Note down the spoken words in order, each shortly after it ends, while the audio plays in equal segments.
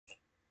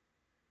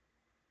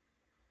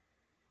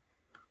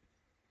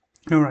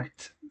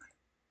Alright,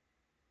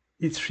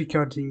 it's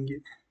recording.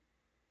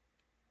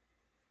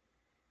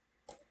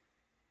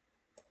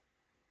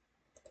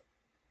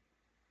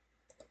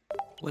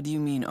 What do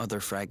you mean, other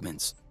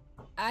fragments?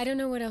 I don't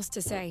know what else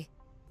to say.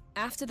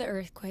 After the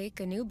earthquake,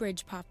 a new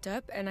bridge popped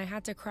up, and I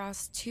had to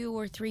cross 2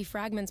 or 3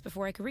 fragments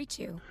before I could reach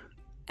you.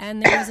 And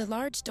there was a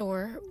large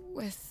door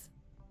with...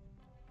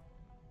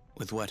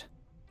 With what?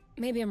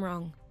 Maybe I'm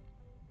wrong.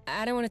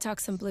 I don't want to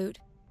talk some bloot.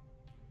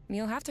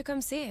 You'll have to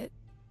come see it.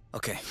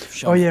 Okay,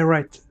 show Oh me. yeah,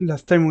 right.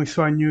 Last time we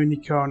saw a new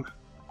unicorn.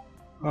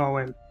 Oh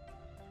well,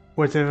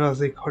 whatever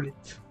they call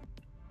it.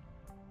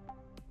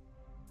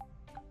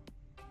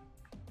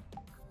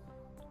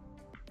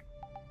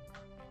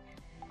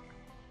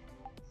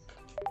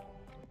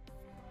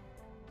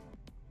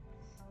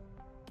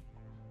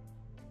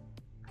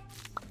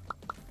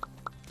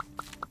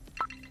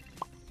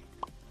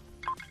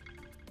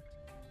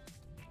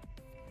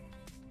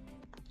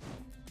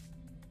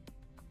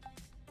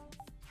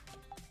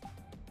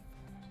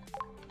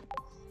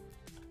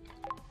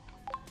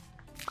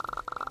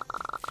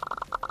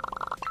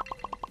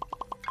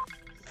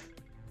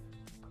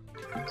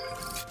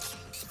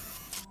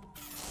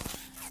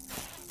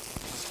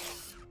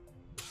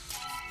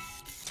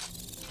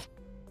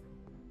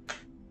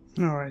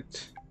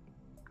 Alright.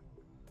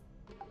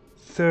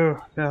 So,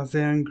 are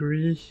they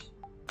hungry?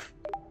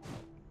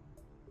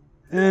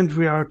 And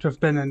we are out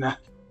of banana.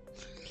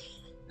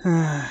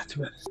 Ah,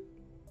 too bad.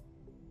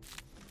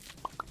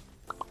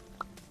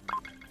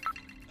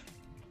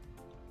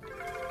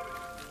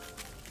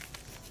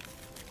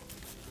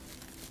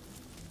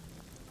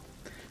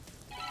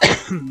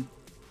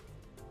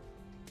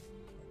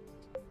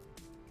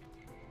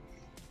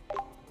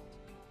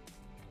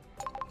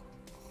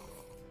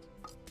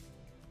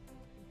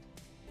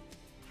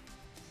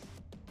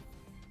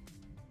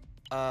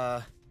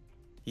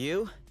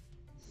 You?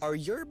 Are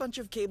your bunch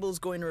of cables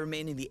going to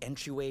remain in the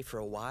entryway for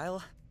a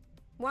while?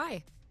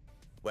 Why?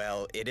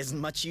 Well, it isn't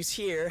much use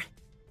here,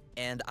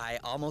 and I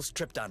almost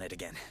tripped on it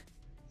again.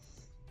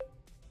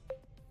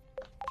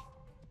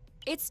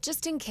 It's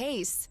just in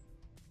case.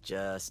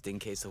 Just in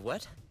case of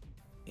what?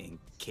 In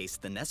case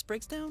the nest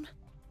breaks down?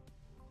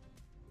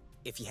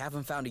 If you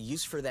haven't found a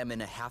use for them in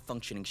a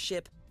half-functioning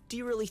ship, do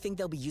you really think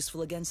they'll be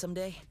useful again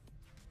someday?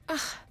 Ugh.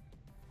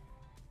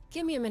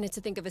 Give me a minute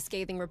to think of a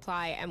scathing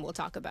reply and we'll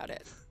talk about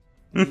it.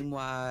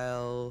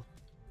 Meanwhile,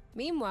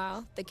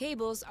 The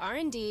cables are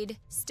indeed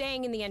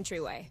staying in the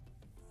entryway.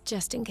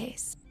 Just in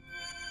case.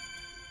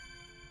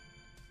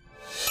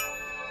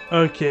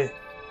 Okay,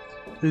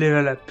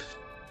 level up.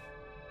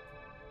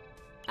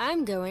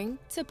 I'm going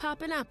to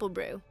pop an apple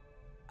brew.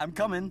 I'm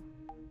coming.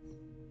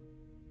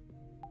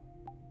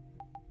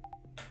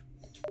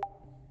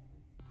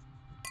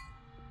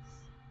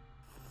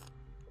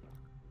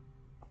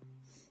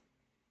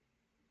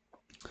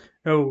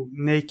 Oh,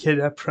 naked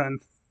apron.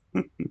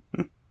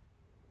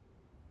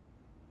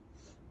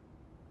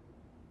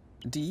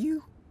 Do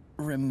you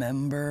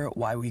remember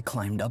why we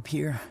climbed up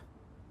here?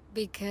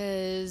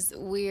 Because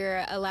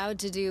we're allowed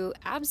to do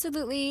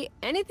absolutely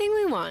anything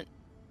we want.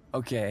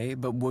 Okay,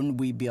 but wouldn't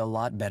we be a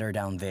lot better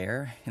down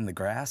there, in the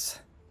grass?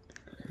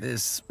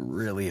 This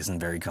really isn't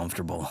very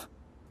comfortable.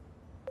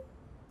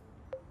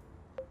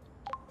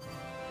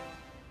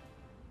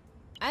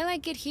 I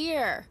like it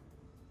here.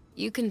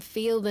 You can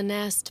feel the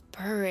nest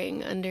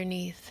purring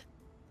underneath.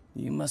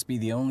 You must be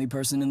the only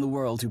person in the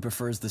world who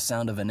prefers the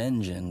sound of an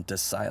engine to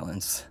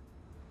silence.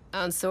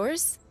 On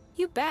Source?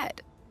 You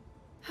bet.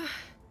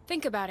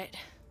 Think about it.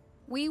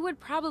 We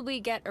would probably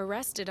get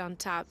arrested on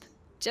top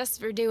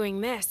just for doing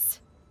this.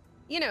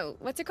 You know,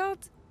 what's it called?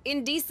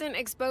 Indecent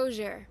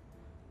exposure.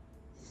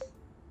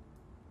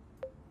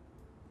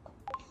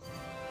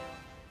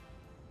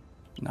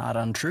 Not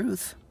on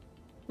truth.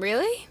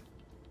 Really?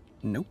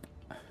 Nope.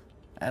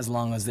 As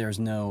long as there's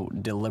no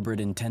deliberate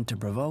intent to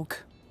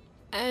provoke.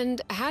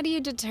 And how do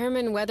you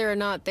determine whether or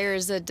not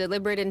there's a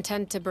deliberate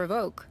intent to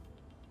provoke?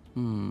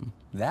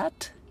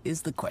 That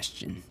is the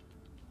question.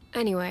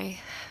 Anyway,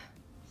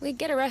 we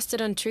get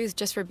arrested on truth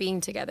just for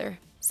being together,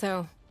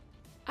 so...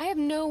 I have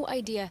no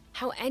idea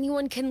how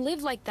anyone can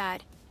live like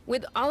that,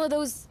 with all of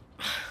those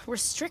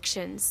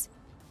restrictions.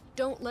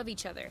 Don't love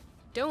each other.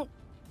 Don't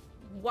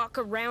walk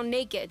around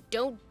naked.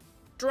 Don't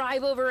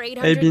drive over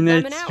 800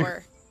 km an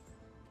hour.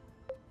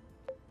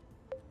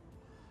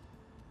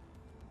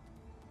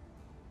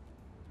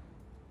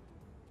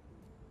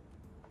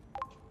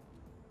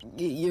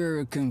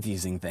 You're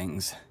confusing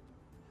things.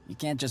 You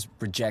can't just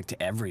reject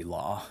every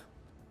law.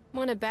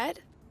 Wanna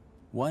bet?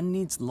 One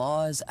needs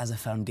laws as a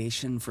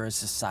foundation for a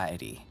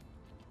society,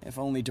 if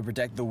only to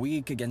protect the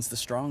weak against the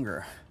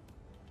stronger.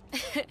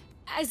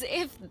 As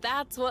if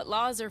that's what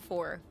laws are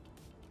for.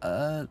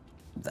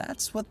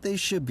 That's what they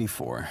should be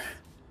for.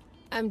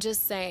 I'm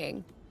just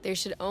saying, there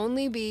should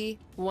only be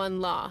one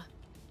law.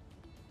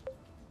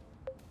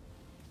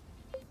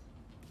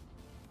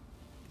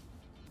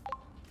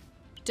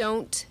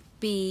 Don't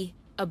be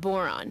a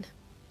boron.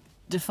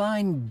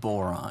 Define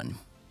boron.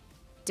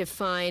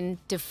 Define.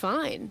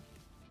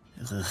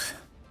 Ugh.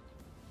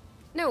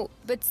 No,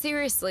 but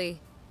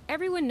seriously,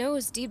 everyone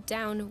knows deep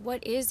down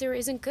what is or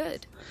isn't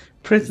good. Is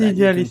Pretty that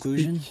your idealistic.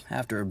 conclusion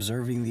after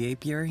observing the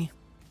apiary?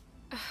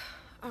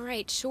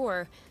 Alright,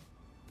 sure.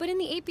 But in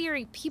the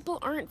apiary, people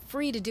aren't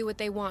free to do what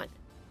they want.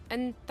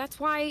 And that's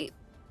why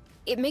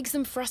it makes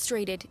them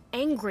frustrated,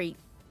 angry,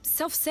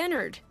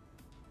 self-centered.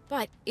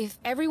 But if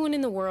everyone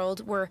in the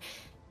world were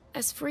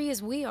as free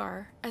as we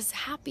are, as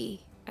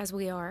happy as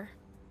we are,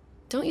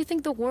 don't you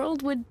think the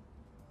world would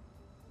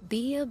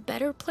be a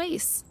better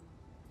place?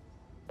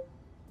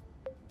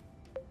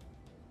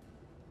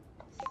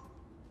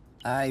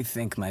 I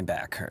think my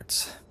back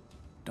hurts.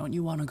 Don't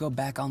you want to go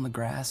back on the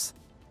grass?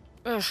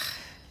 Ugh,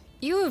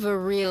 you have a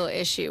real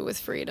issue with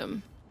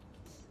freedom.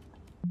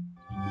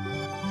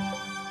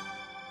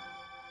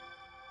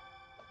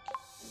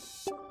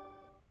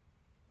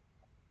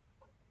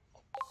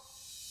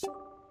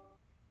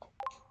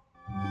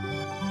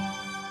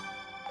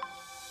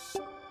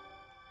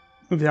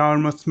 We are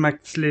almost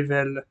max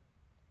level.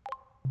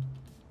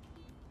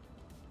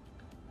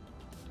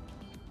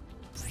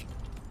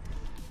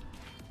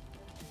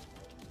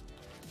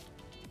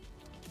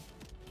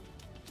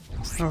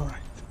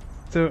 Alright,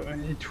 so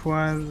it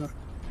was...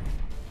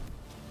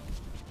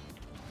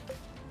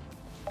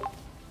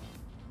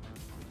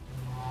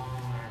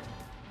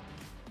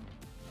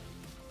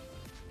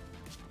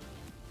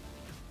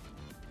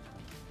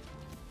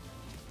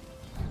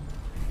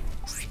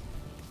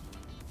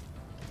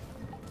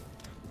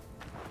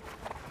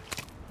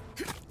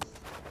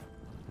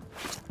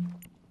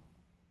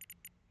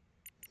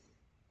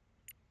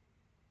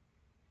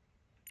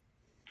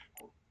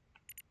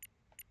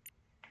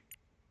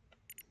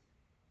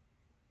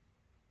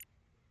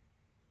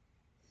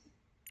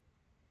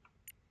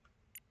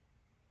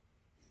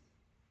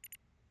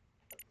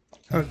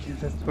 Okay,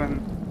 that's one.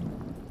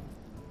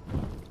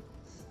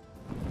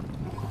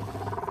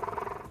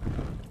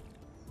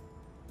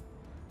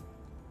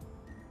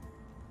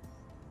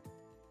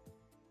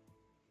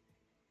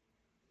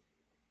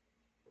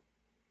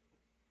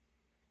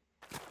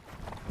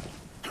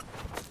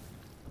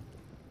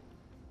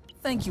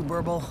 Thank you,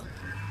 Burble.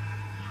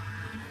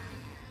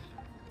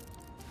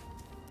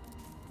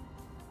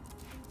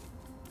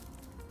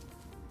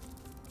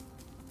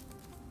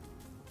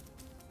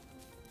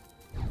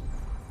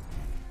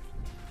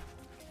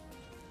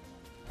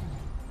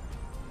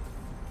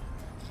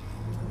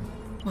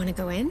 Wanna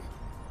go in?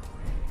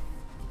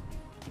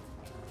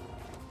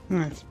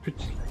 No, it's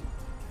pretty.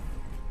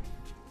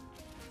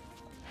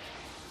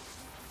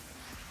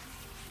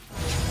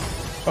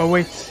 Oh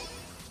wait,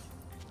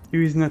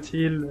 he is not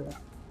healed.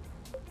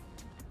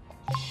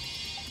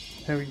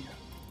 There we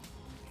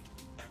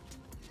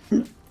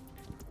go.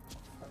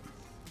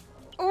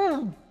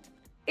 Oh,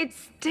 it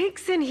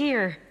stinks in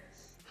here.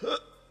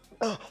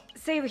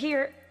 Same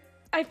here.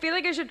 I feel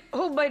like I should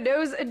hold my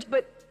nose,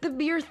 but the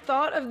mere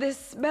thought of this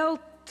smell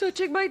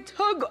touching my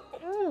tongue.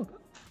 Oh.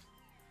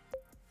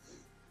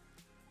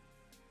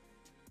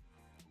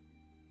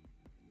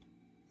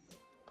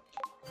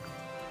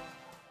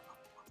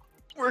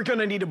 We're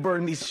gonna need to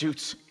burn these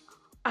chutes.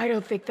 I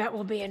don't think that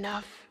will be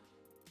enough.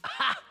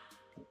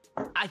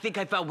 I think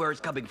I found where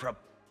it's coming from.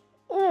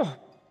 Oh,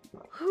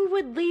 who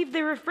would leave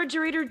the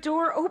refrigerator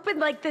door open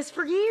like this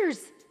for years?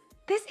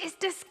 This is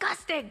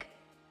disgusting.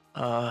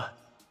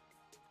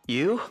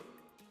 You?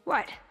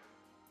 What?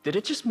 Did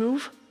it just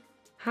move?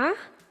 Huh?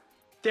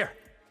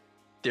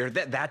 There,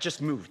 that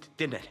just moved,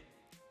 didn't it?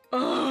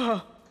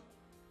 Oh,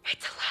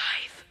 it's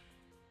alive.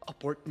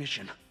 Abort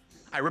mission.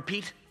 I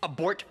repeat,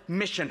 abort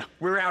mission.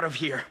 We're out of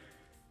here.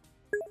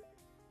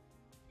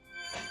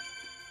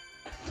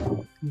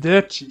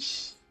 Dirty.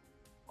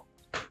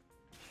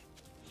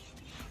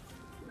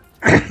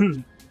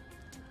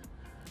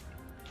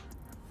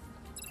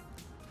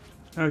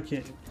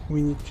 Okay,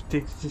 we need to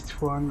take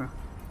this one.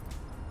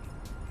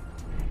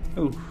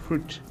 Oh,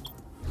 fruit.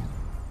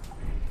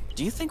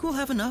 Do you think we'll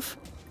have enough?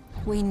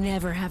 We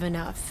never have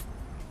enough.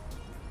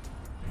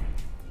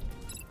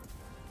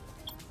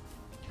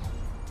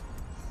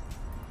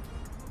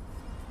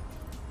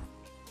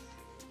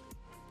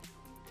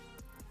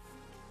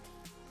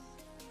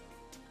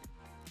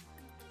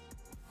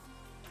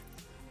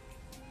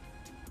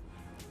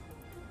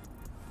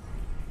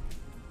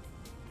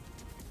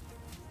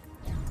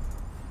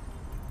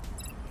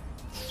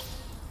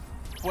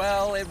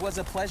 Well, it was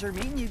a pleasure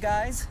meeting you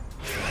guys.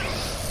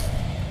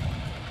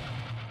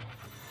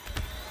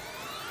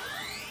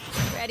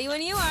 Ready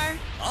when you are.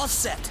 All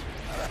set.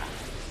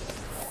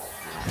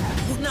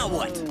 Now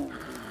what?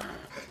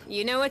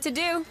 You know what to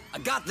do. I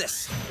got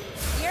this.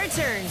 Your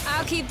turn.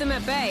 I'll keep them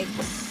at bay.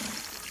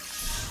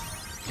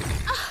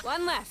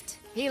 One left.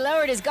 He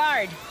lowered his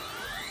guard.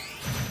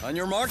 On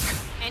your mark.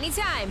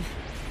 Anytime.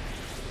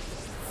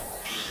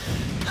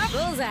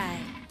 Bullseye.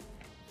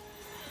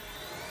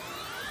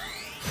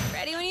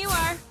 Ready when you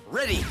are.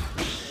 Ready.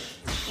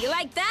 You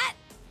like that?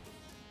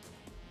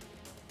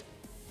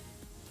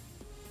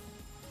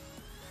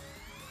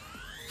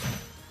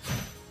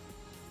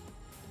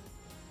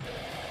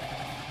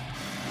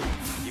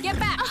 Get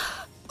back!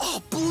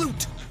 Oh,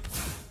 Bloot!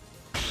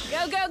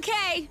 Go, go,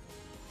 Kay!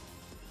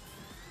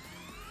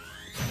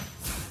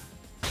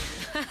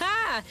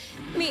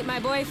 Meet my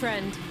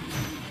boyfriend.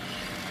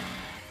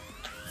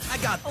 I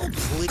got. Oh,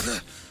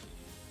 please.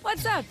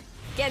 What's up?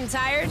 Getting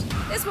tired?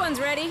 This one's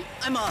ready.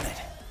 I'm on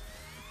it.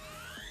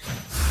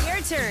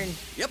 Your turn.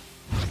 Yep.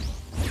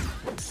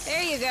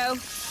 There you go.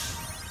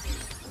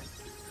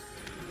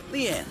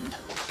 The end.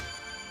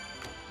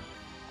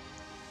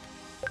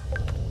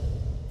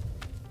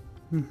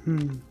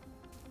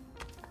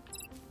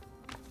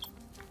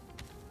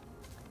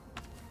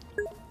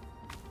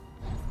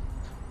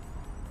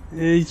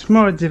 It's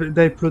more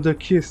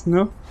Diplodocus,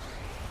 no?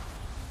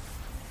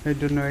 I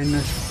don't know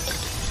enough.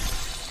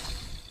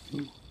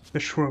 A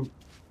shroom.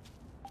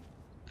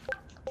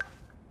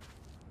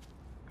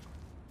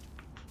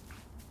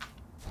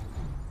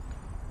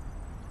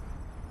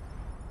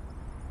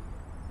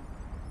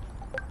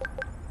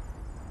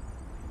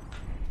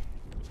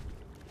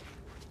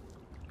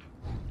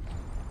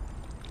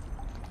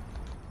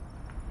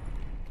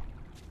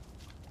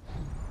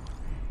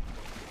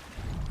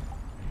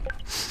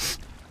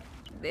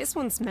 This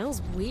one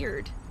smells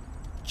weird.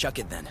 Chuck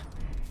it then.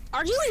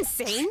 Are you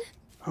insane?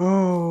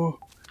 Oh,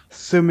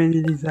 so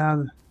many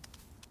lizards.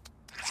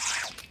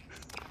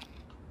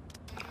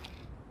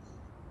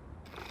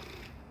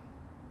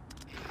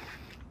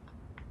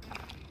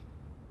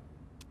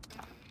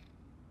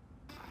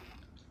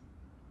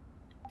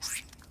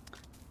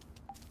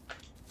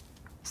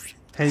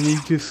 I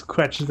need to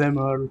scratch them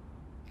all.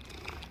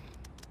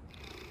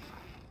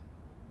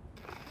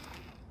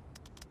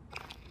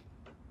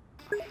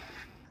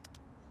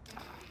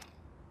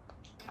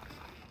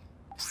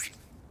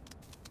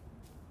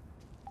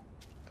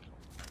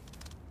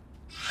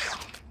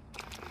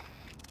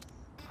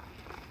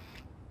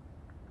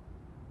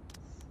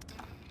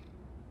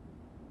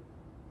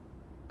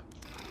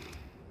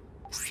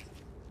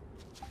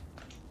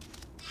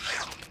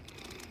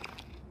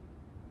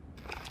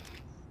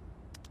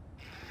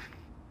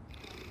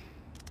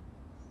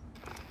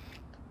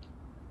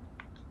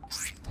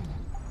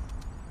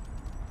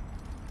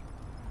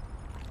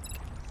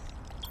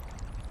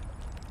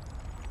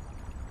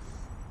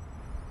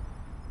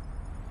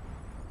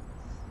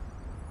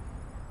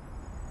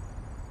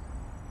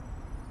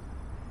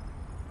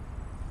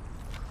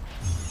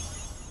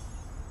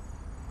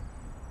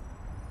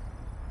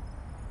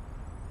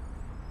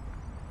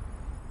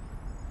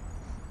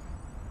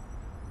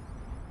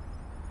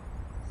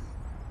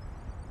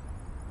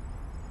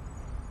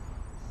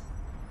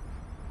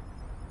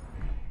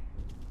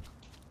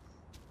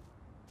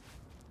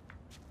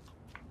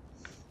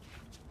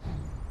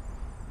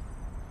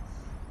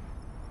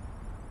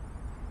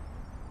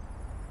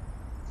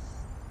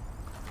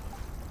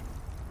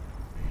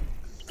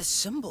 The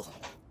symbol.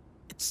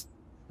 It's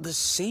the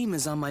same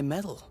as on my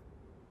medal.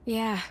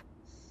 Yeah.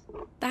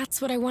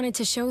 That's what I wanted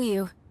to show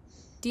you.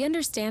 Do you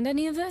understand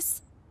any of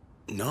this?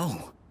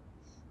 No.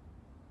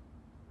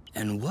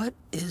 And what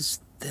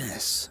is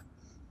this?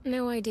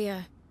 No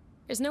idea.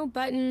 There's no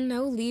button,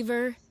 no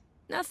lever,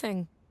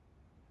 nothing.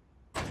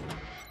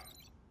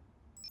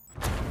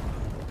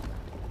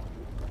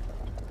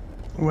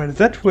 Well,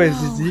 that was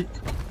Whoa. easy.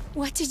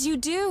 What did you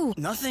do?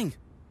 Nothing.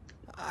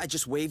 I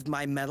just waved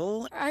my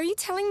medal. Are you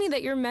telling me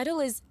that your medal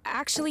is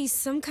actually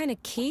some kind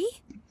of key?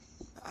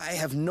 I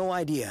have no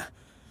idea.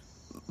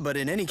 But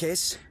in any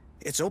case,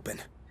 it's open.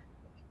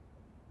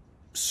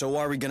 So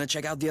are we gonna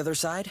check out the other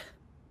side?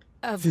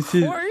 Of This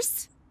is-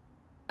 course.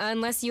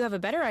 Unless you have a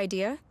better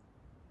idea.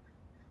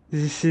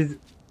 This is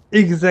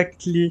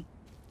exactly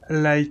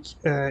like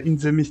in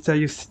the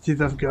Mysterious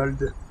Cities of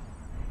Gold.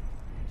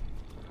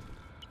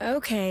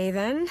 Okay,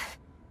 then.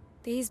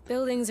 These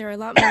buildings are a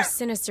lot more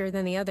sinister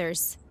than the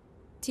others.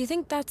 Do you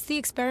think that's the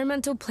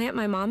experimental plant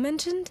my mom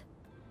mentioned?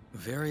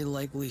 Very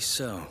likely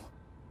so.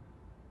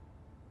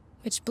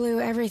 Which blew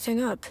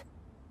everything up.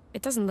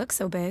 It doesn't look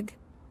so big.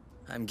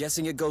 I'm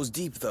guessing it goes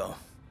deep, though.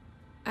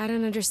 I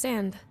don't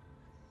understand.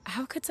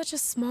 How could such a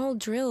small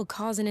drill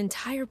cause an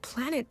entire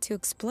planet to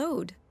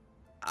explode?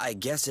 I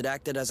guess it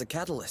acted as a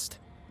catalyst.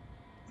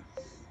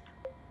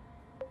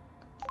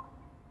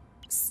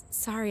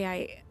 Sorry,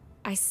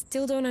 I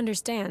still don't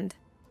understand.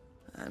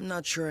 I'm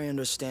not sure I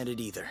understand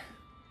it either.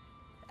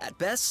 At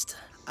best,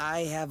 I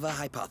have a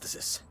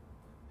hypothesis.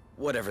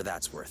 Whatever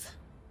that's worth.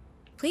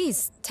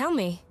 Please, tell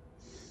me.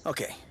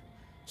 Okay,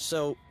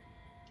 so,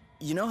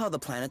 you know how the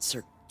planets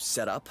are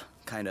set up,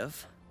 kind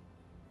of?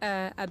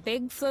 A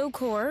big flow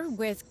core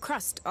with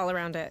crust all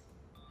around it.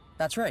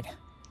 That's right.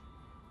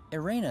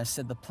 Irena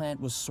said the plant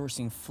was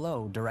sourcing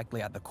flow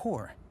directly at the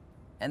core,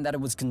 and that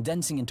it was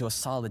condensing into a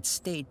solid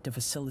state to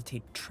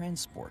facilitate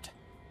transport.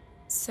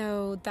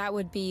 So that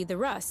would be the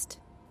rust.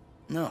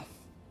 No.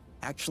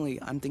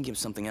 Actually, I'm thinking of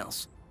something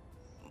else.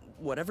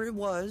 Whatever it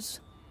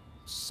was,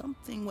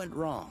 something went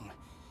wrong.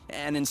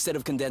 And instead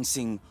of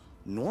condensing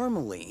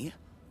normally,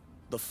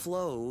 the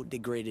flow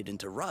degraded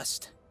into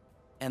rust.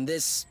 And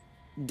this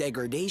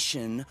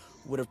degradation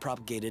would have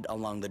propagated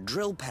along the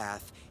drill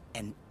path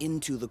and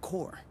into the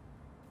core.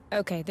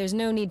 Okay, there's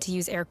no need to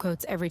use air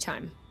quotes every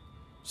time.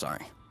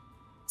 Sorry.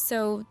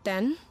 So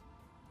then?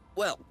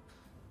 Well,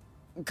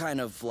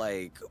 kind of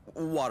like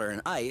water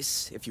and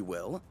ice, if you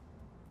will.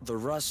 the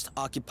rust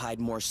occupied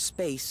more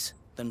space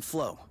than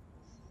flow.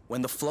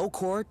 When the flow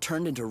core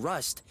turned into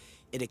rust,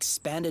 it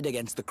expanded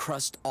against the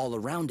crust all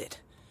around it,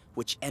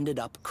 which ended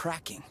up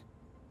cracking.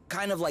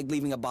 Kind of like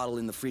leaving a bottle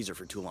in the freezer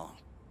for too long.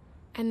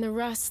 And the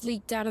rust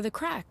leaked out of the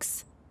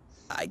cracks.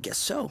 I guess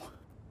so.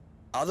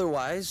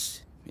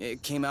 Otherwise,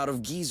 it came out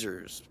of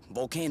geysers,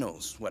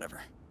 volcanoes,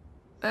 whatever.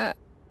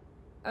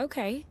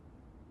 Okay.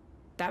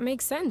 That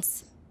makes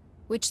sense.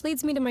 Which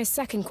leads me to my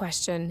second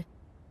question.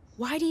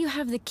 Why do you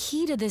have the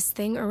key to this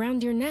thing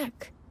around your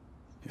neck?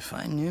 If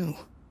I knew.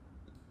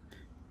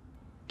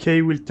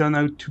 Kay will turn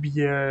out to be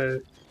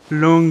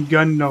long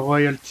gone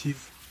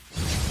royalties.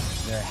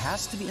 There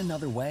has to be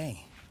another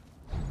way.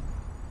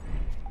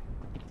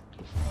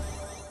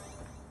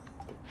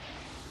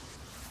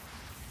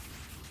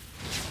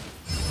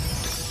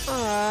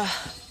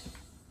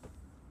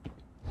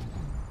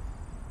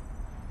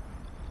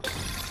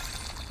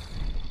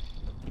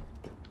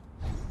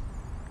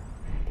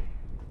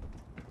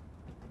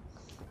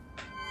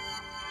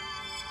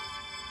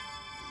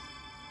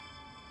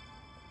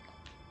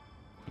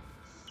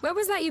 What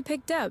was that you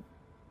picked up?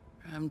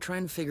 I'm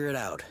trying to figure it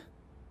out.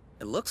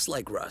 It looks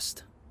like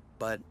rust,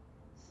 but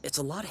it's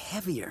a lot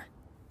heavier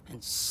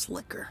and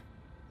slicker.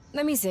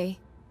 Let me see.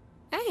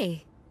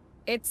 Hey,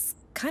 it's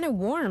kind of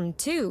warm,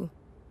 too.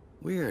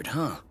 Weird,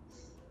 huh?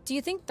 Do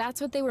you think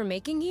that's what they were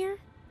making here?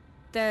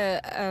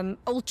 The,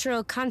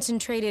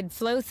 ultra-concentrated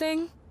flow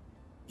thing?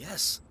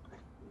 Yes,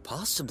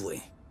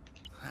 possibly.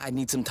 I'd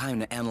need some time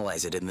to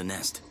analyze it in the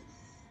nest.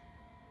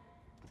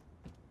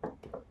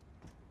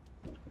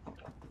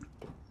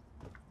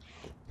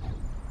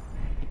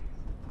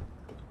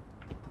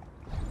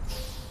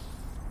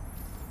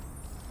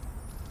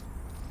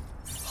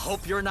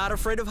 Hope you're not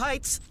afraid of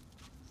heights.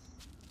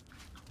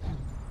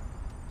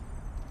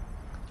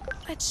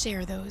 Let's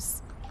share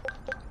those.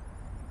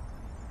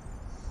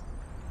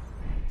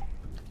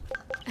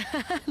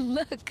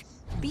 Look,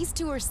 these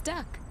two are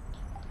stuck.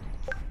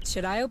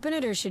 Should I open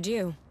it or should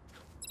you?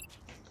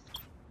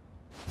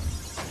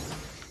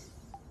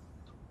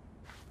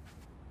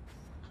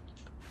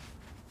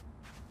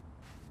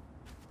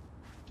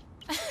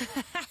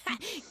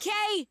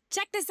 Kay,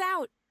 check this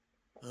out.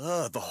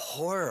 Ugh, the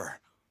horror.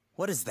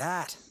 What is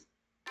that?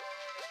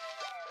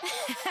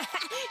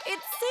 It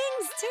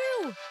sings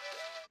too.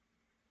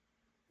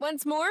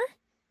 Once more?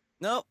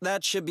 Nope,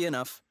 that should be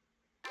enough.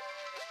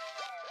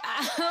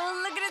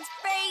 Oh, look at its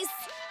face.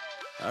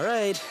 All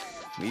right,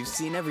 we've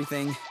seen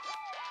everything.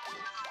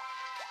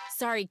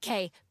 Sorry,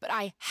 Kay, but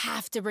I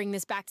have to bring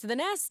this back to the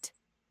nest.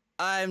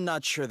 I'm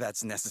not sure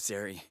that's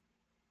necessary.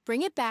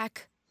 Bring it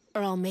back,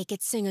 or I'll make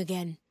it sing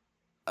again.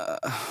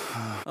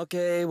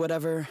 Okay,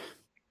 whatever.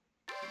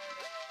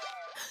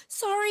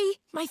 Sorry,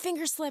 my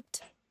finger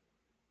slipped.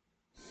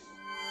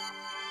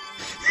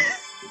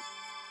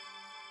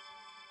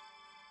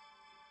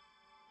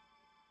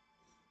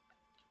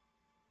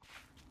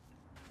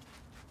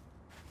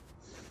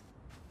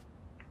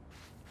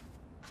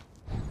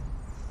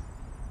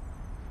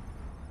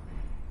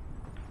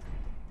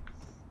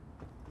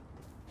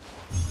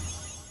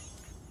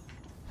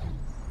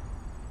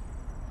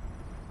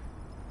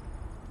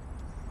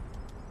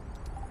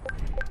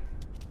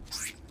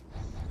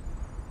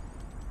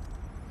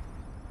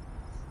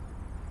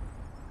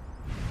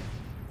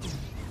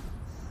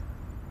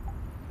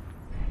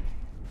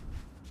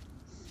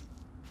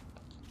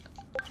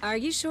 Are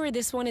you sure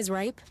this one is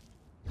ripe?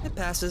 It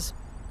passes.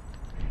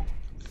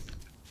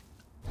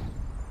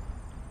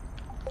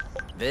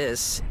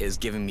 This is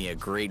giving me a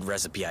great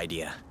recipe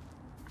idea.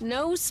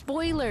 No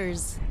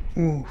spoilers.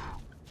 Ooh.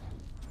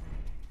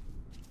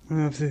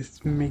 One of these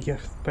mega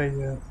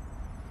spiders.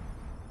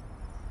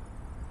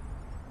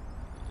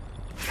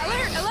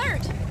 Alert,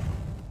 alert!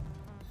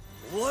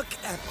 Look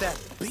at that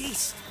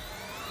beast!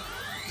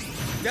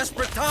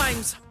 Desperate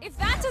times! If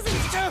that doesn't...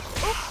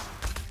 Oh.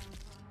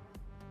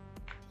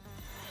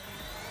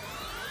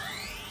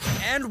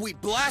 And we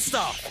blast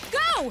off!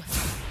 Go!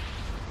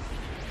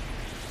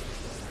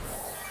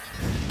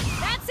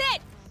 That's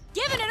it!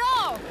 Give it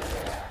all!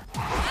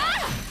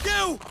 Ah!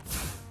 Go!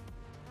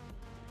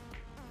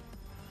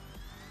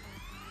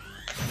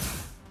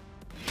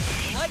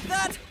 Like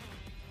that?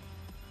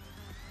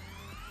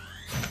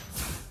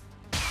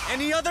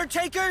 Any other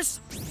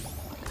takers?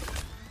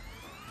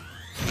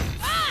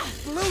 Ah!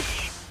 Loot!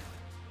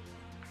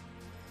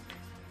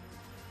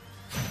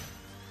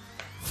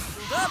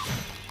 Up!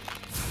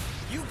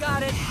 You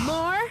got it!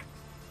 More?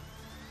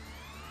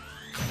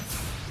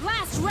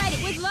 Blast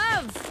ready with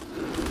love!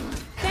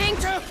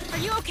 Thanks! Are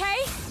you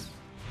okay?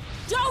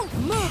 Don't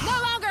move! No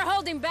longer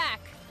holding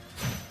back!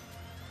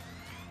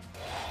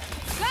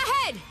 Go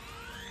ahead!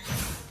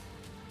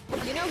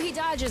 You know he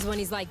dodges when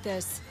he's like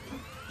this.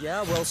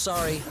 Yeah, well,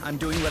 sorry. I'm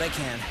doing what I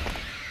can.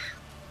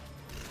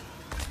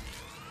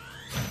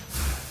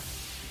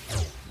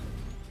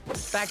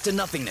 Back to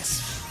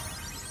nothingness.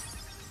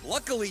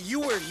 Luckily,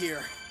 you were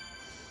here.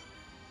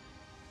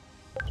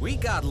 We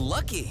got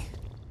lucky.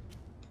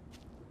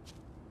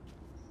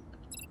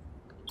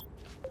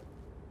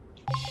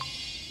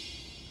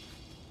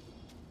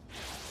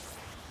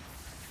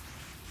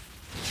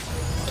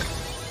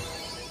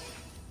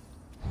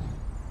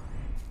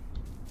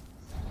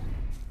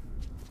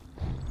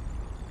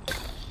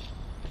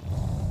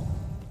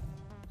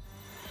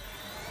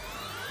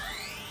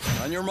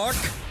 On your mark.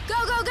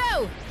 Go, go,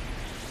 go!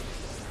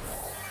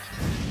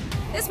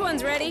 This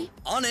one's ready.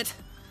 On it.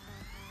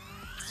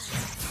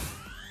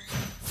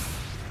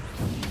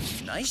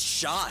 Nice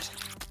shot.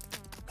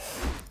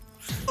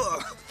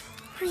 Ugh.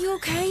 Are you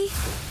okay?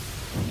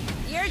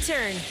 Your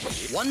turn.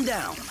 One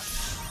down.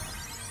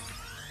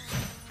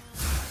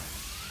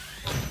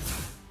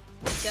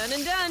 Done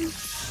and done.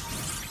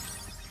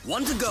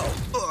 One to go.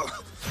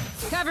 Ugh.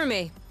 Cover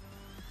me.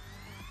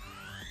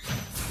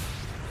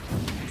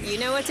 You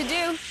know what to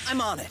do.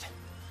 I'm on it.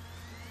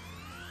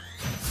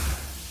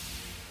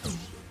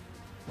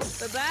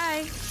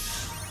 Bye-bye.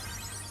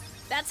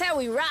 That's how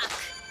we rock.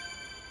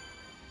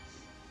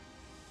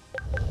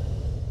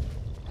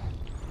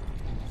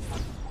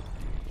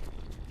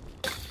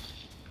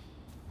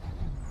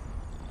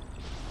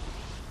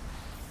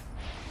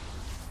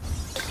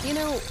 You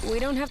know, we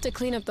don't have to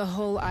clean up the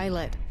whole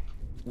islet.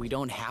 We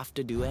don't have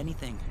to do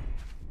anything.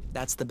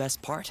 That's the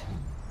best part.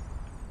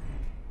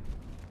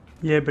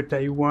 Yeah, but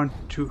I want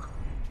to.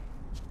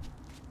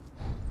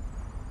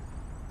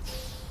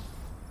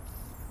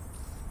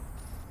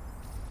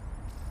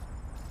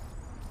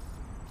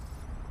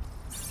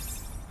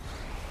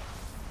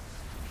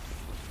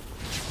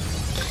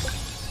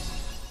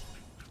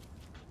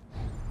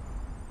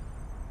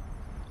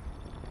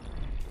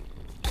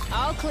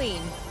 All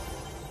clean.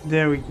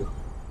 There we go.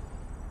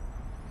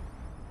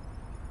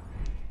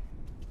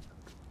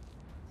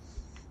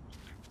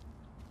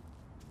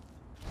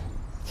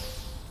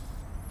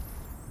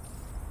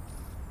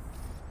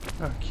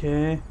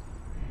 Okay,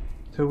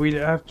 so we'll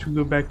have to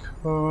go back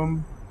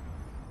home.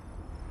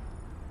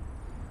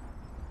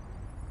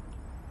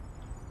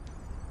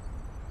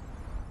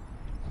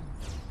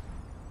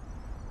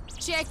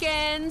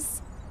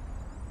 Chickens.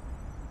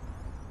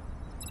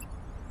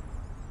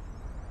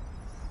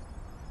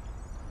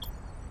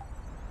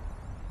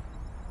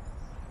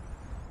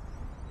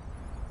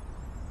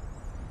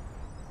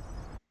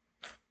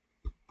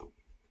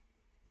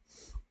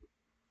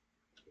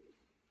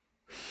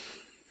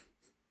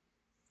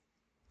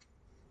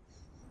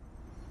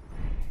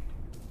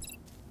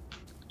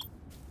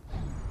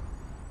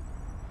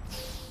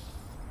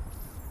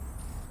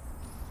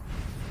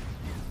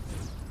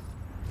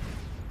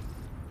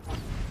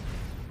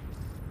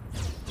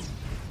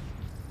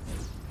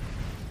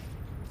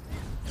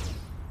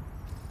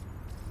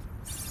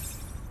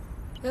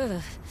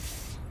 Ugh,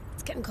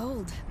 it's getting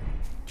cold.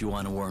 Do you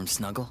want a warm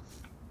snuggle?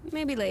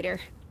 Maybe later.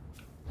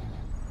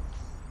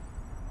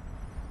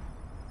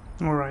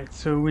 Alright,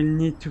 so we'll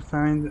need to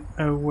find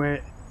a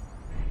way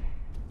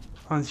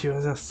on the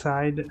other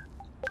side.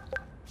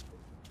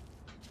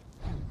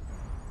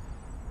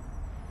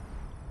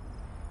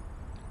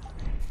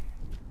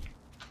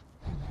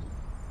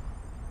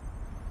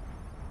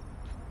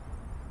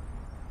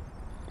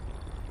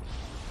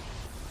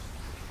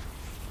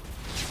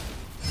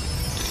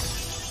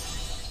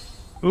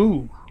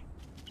 Ooh,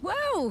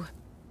 Whoa!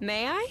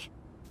 May I?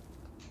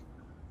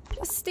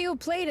 The steel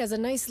plate has a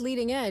nice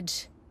leading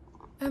edge.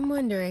 I'm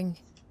wondering,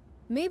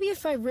 maybe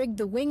if I rigged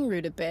the wing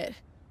root a bit,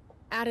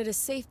 added a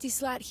safety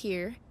slat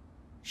here,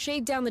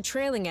 shaved down the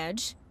trailing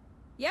edge.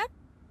 Yep,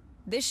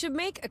 this should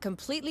make a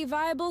completely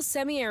viable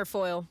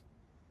semi-airfoil.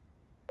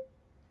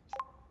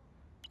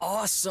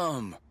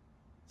 Awesome!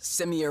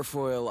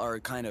 Semi-airfoil are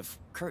a kind of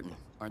curtain,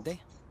 aren't they?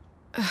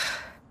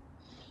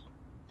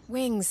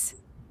 Wings.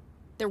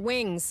 They're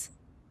wings.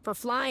 For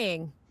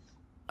flying.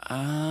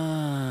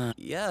 Ah,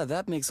 yeah,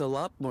 that makes a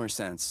lot more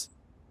sense.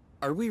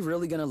 Are we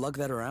really gonna lug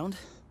that around?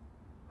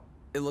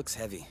 It looks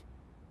heavy.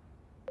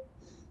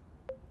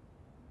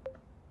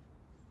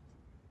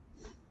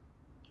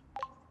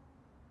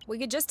 We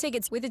could just take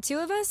it with the two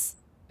of us.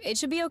 It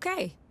should be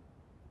okay.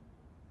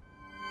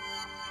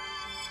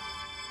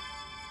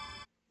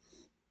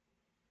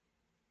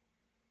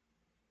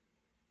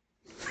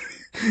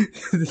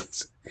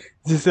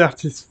 this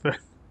art is fun.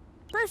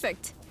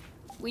 Perfect.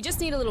 We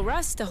just need a little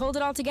rust to hold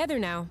it all together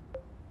now.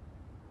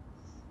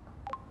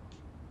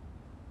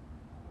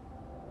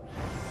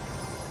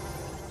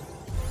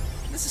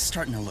 This is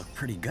starting to look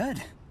pretty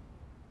good.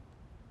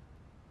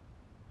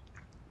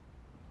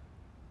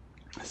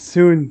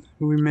 Soon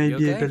we may You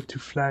be okay? able to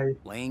fly.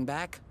 Laying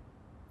back?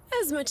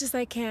 As much as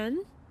I can.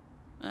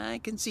 I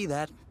can see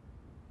that.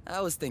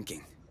 I was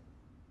thinking.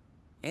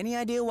 Any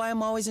idea why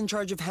I'm always in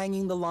charge of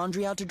hanging the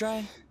laundry out to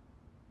dry?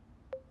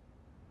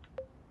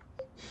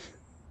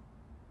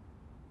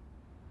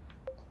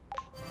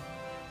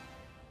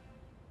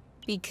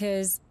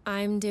 Because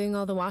I'm doing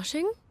all the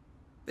washing?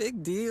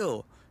 Big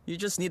deal. You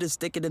just need to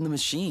stick it in the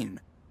machine.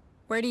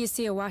 Where do you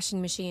see a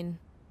washing machine?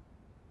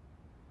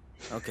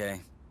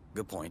 Okay,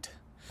 good point.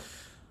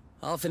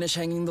 I'll finish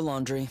hanging the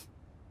laundry.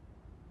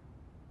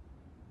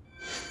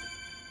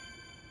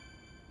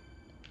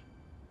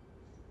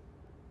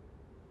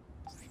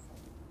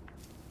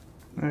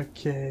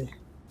 Okay.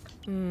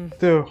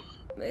 So,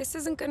 This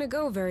isn't gonna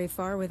go very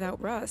far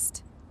without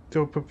rust.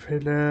 door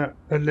propeller,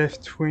 a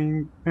left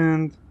wing,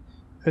 and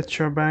a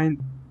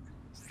turbine.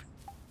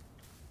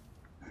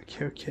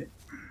 Okay, okay.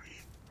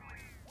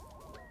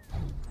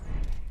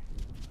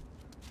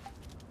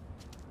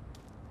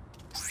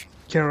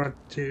 carrot,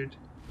 dude.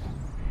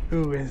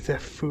 Ooh, is the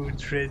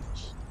food ready?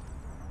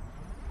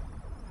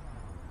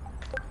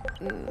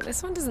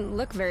 This one doesn't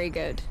look very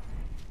good.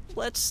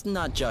 Let's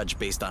not judge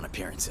based on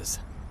appearances.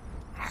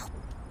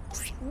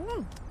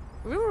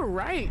 We were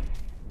right.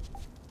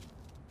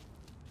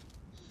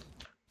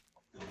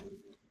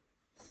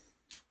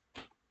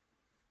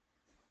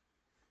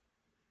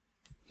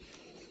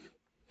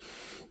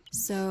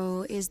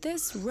 So, is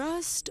this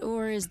rust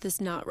or is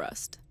this not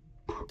rust?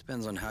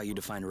 Depends on how you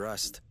define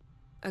rust.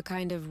 A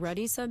kind of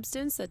ruddy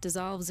substance that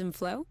dissolves in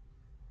flow?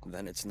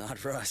 Then it's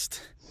not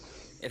rust.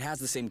 It has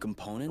the same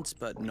components,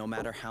 but no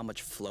matter how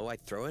much flow I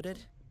throw at it,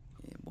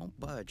 it won't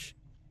budge.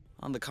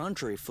 On the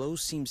contrary, flow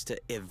seems to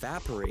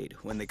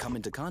evaporate when they come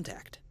into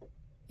contact.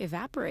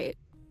 Evaporate?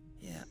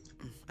 Yeah,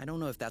 I don't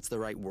know if that's the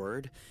right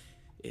word.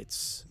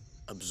 It's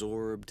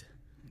absorbed,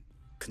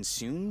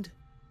 consumed?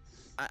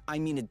 I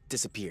mean, it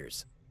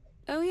disappears.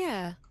 Oh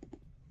yeah.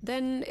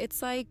 Then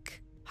it's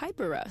like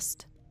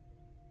hyperrust.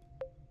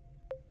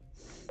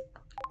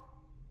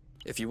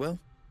 If you will.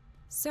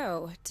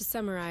 So, to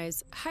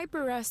summarize,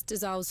 hyperrust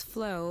dissolves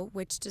flow,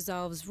 which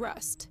dissolves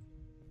rust.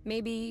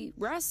 Maybe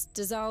rust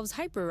dissolves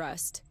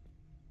hyperrust.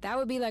 That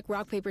would be like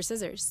rock, paper,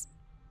 scissors.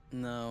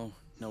 No,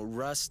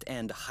 rust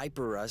and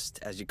hyperrust,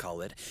 as you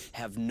call it,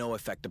 have no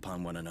effect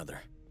upon one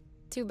another.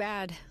 Too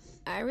bad.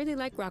 I really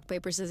like rock,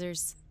 paper,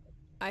 scissors.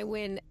 I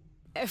win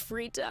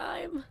every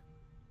time.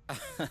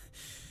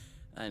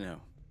 I know.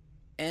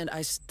 And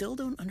I still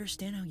don't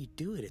understand how you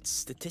do it. It's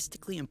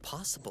statistically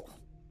impossible.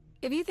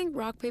 If you think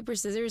rock, paper,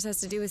 scissors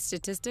has to do with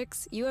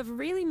statistics, you have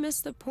really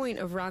missed the point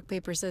of rock,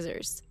 paper,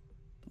 scissors.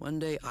 One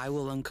day I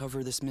will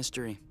uncover this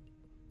mystery.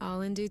 All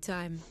in due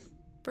time.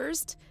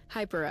 First,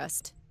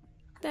 hyperrust.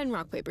 Then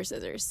rock, paper,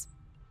 scissors.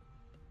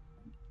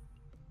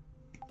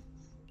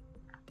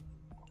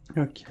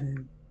 Okay.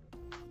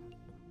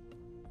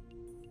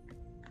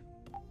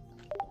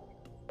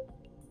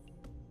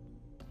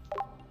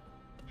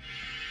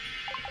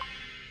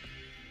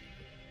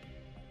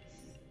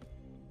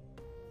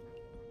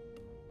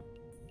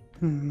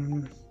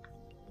 Hmm.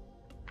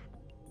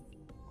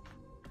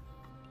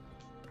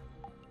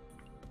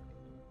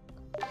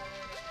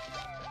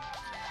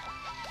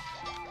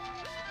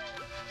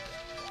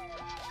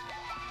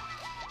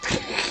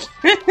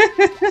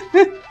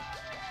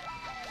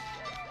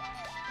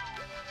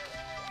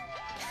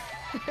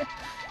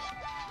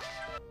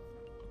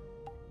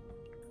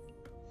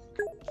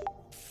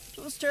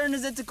 Whose turn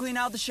is it to clean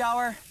out the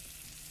shower?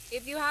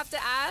 If you have to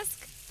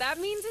ask, that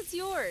means it's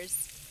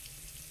yours.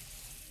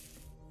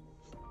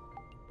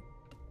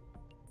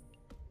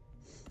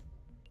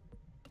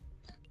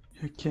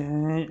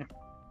 Okay.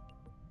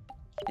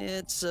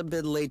 It's a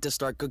bit late to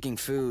start cooking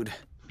food.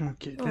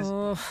 Okay, let's...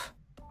 Oh.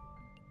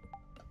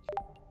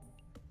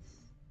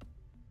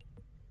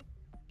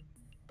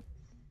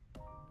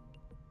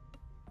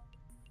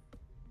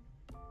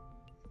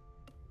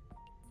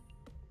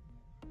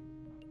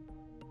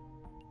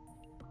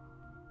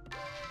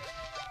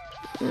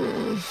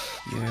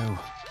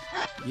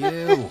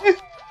 You.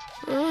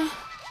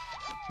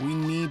 We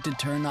need to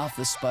turn off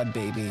the spud,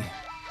 baby.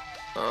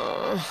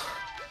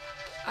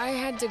 I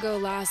had to go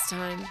last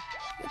time.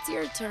 It's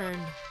your turn.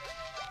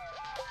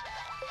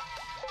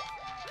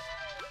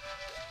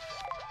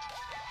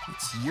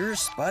 It's your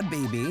spud,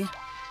 baby.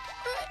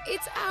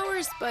 It's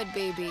our spud,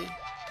 baby.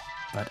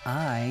 But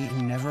I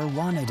never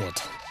wanted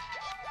it.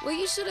 Well,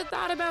 you should have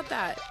thought about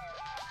that.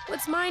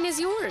 What's mine is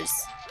yours.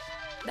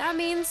 That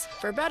means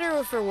for better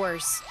or for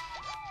worse.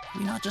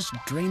 We not just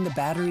drain the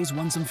batteries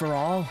once and for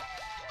all?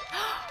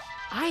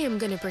 I am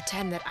gonna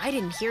pretend that I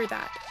didn't hear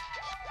that.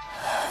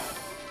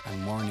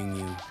 I'm warning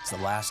you, it's the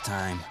last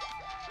time.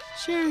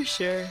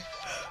 Sure.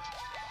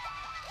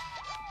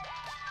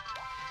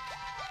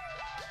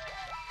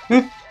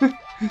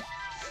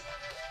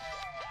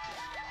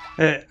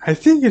 I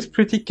think it's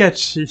pretty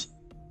catchy.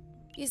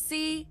 You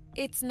see,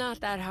 it's not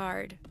that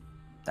hard.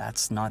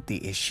 That's not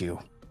the issue.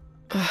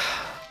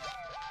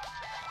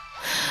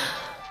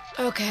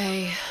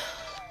 Okay,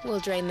 we'll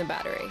drain the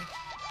battery.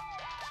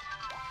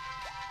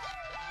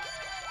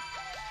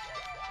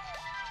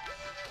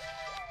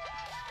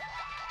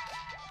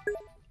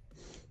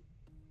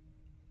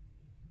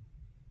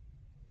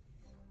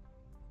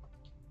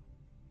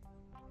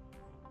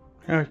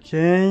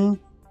 Okay.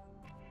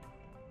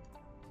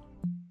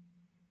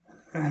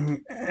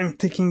 I'm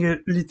taking a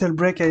little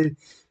break. I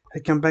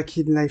come back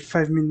in like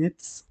 5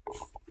 minutes.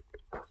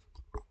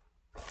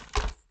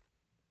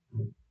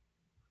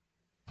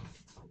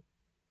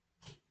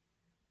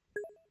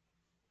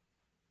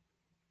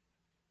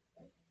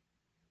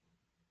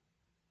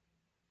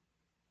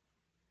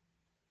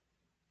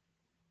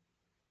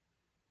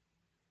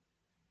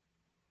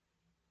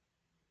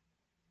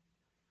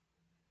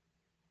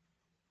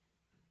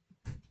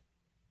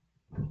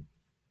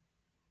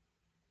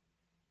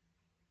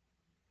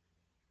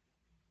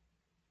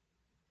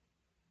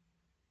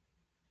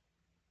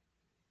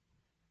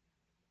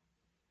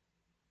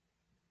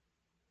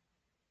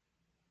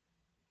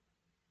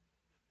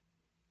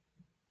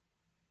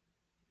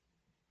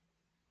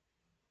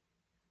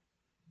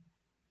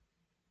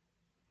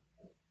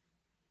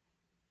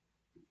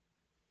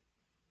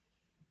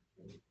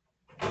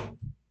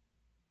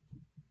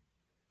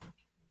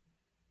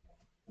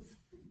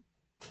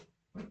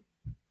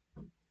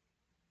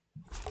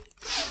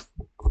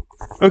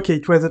 Okay,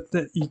 it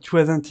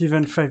wasn't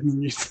even 5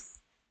 minutes.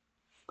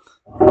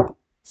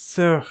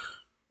 So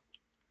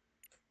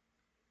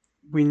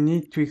we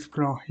need to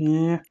explore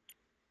here.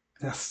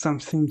 There's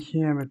something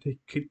here, but I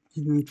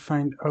didn't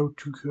find how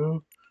to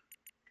go.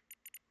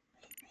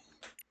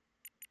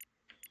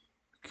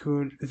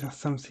 Cool, there's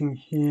something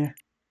here.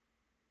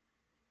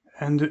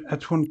 And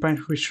at one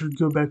point we should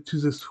go back to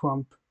the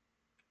swamp.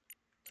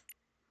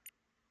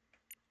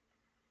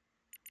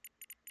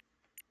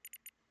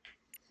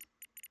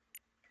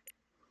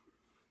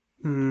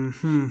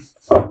 Mm-hmm.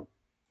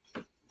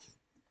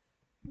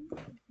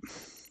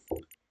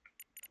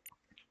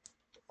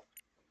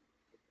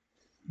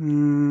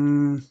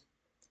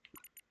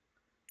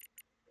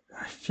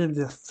 I feel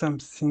there's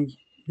something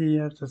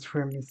here that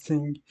we're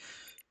missing.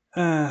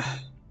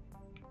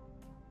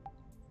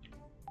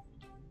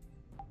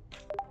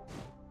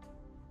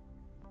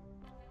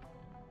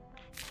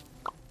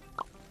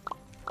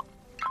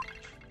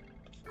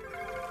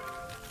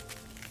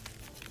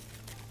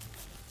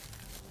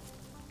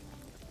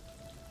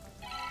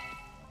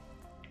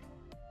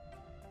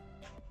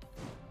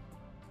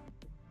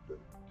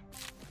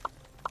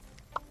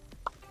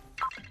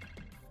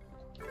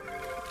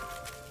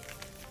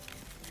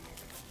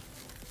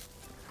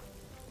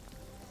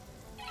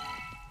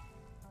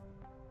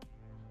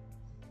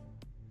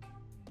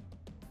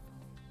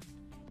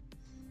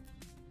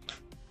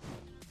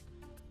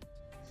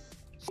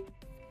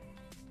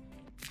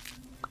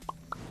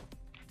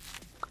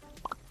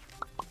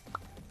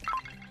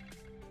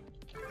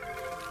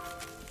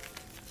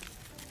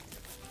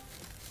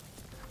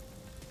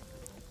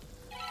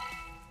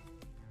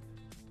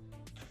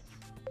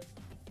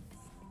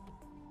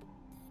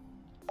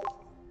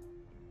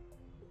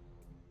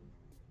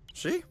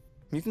 See?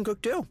 You can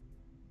cook too.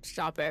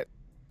 Stop it.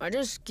 I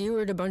just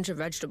skewered a bunch of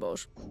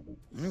vegetables.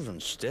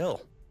 Even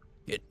still,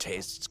 it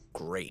tastes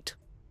great.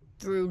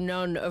 Through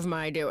none of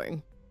my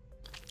doing.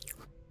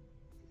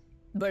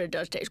 But it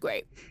does taste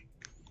great.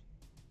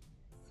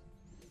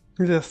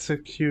 They're so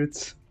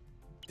cute.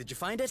 Did you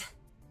find it?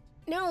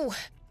 No.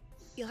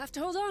 You'll have to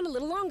hold on a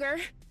little longer.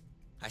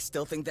 I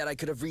still think that I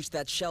could have reached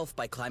that shelf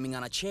by climbing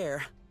on a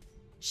chair.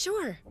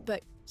 Sure,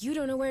 but you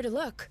don't know where to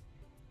look.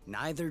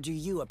 Neither do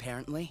you,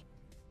 apparently.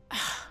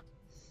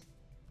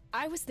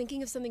 I was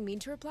thinking of something mean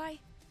to reply,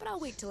 but I'll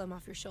wait till I'm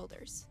off your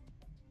shoulders.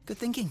 Good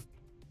thinking.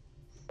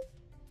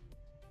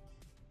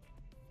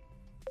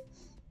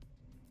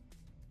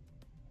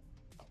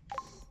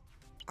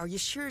 Are you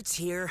sure it's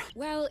here?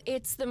 Well,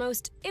 it's the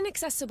most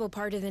inaccessible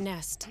part of the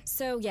nest,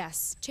 so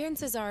yes,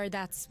 chances are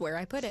that's where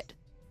I put it.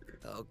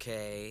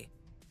 Okay,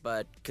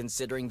 but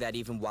considering that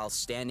even while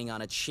standing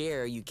on a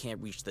chair you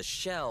can't reach the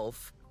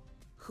shelf,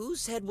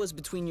 whose head was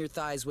between your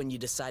thighs when you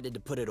decided to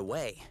put it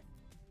away?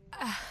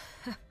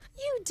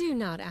 You do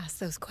not ask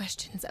those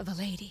questions of a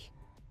lady.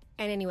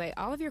 And anyway,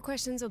 all of your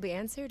questions will be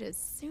answered as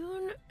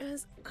soon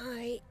as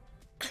I...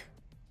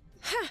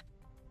 Ha!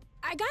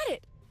 I got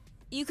it!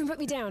 You can put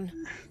me down.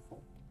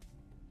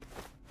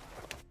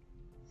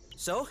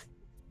 So,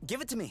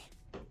 give it to me.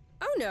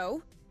 Oh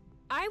no!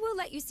 I will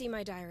let you see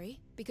my diary,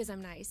 because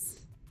I'm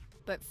nice.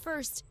 But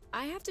first,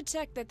 I have to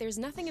check that there's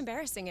nothing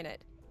embarrassing in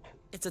it.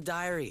 It's a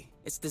diary.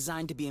 It's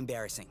designed to be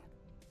embarrassing.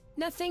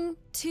 Nothing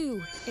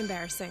too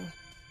embarrassing.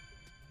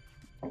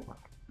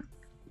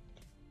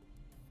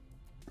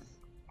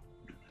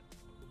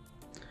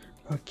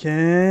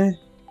 Okay.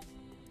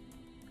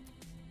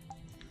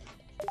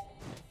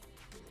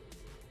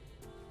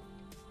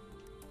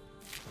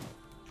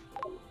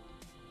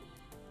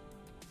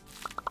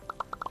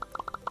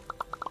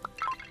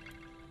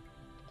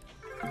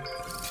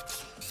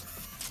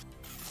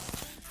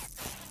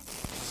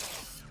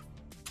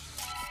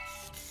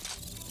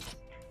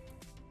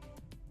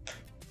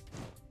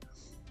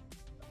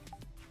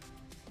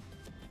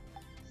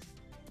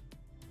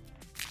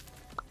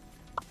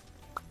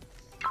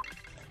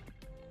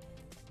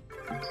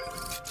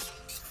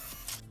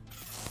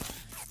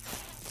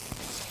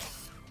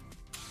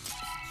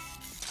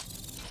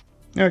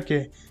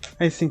 Okay,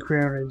 I think we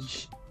are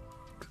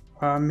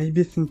ready.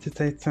 Maybe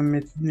synthesize some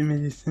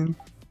medicine.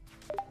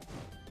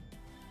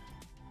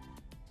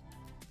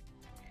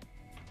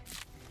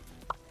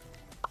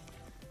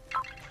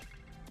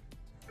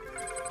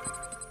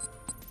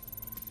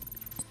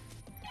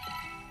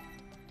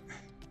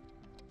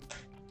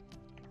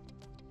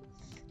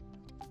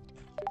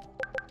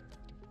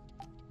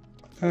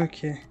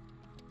 Okay.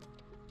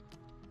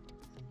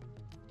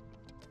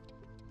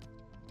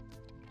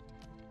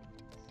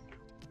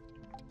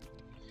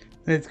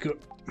 Let's go. Do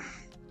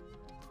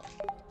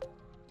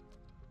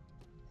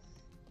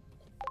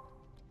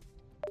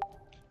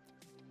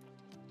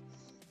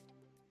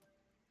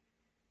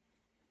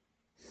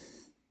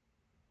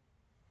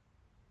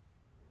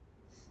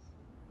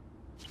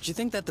you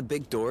think that the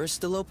big door is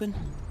still open?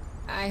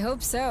 I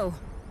hope so.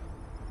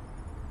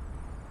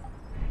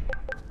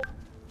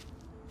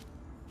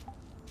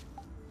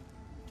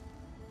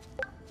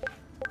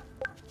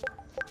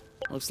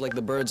 Looks like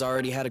the birds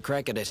already had a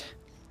crack at it.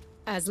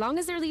 As long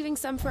as they're leaving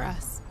some for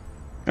us.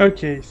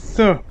 Okay,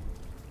 so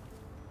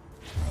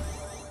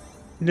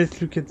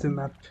let's look at the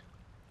map.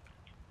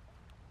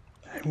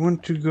 I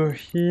want to go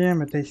here,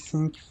 but I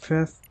think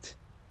first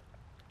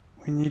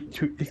we need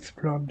to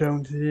explore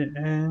down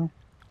there.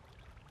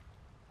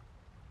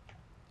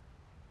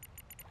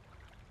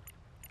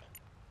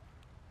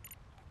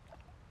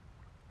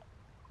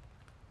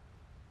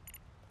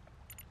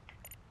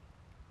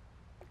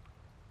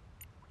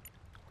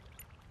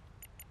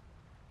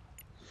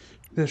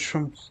 The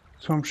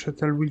swamp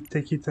shuttle will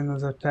take it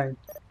another time.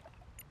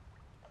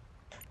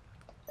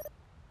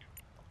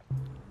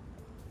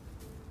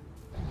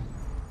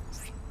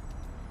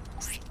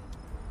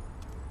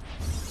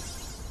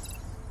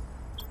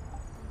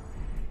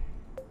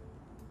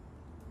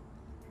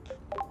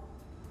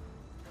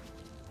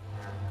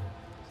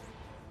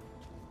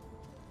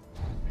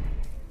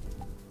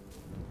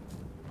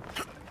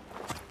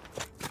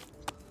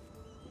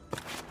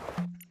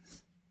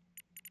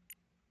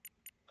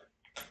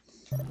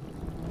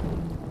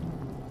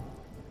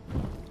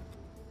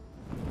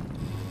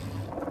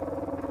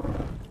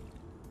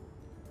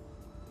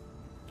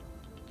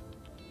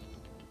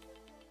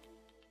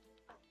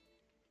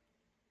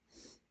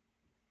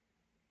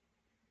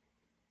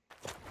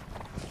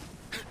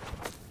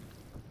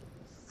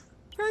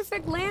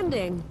 Perfect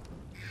landing.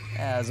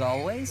 As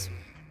always.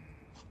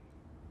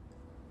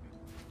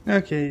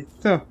 Okay,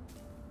 so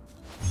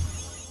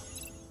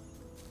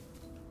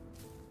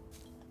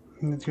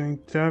I'm not going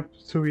top,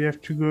 so we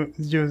have to go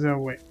the other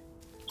way.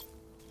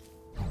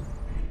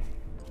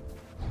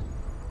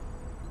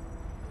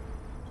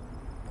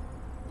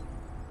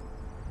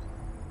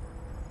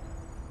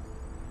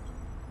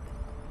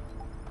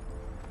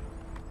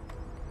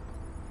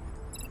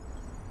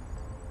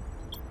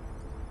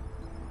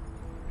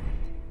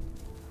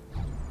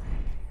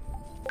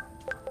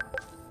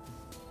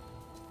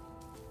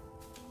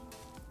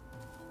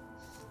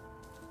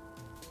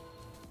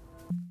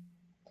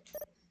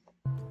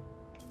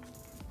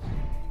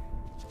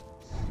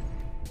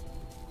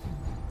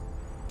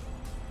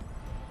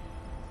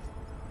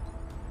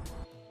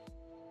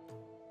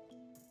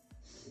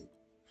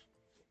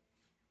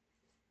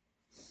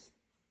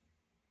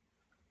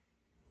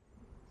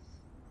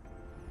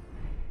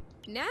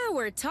 Now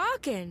we're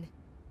talking.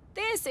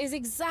 This is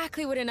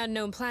exactly what an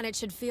unknown planet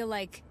should feel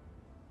like.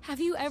 Have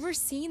you ever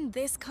seen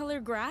this color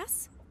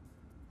grass?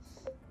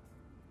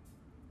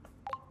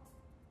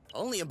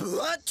 Only a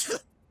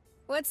what?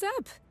 What's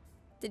up?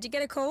 Did you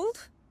get a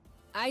cold?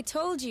 I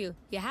told you,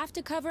 you have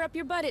to cover up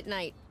your butt at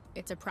night.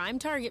 It's a prime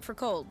target for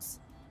colds.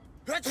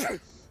 Do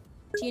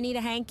you need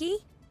a hanky?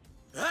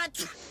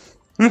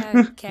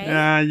 Okay.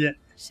 Yeah.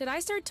 Should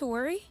I start to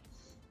worry?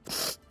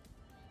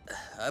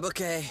 I'm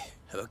okay.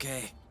 I'm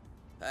okay.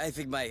 I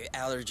think my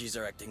allergies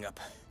are acting up.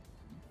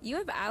 You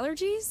have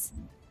allergies?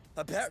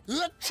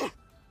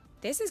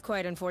 This is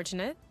quite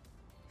unfortunate.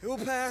 It'll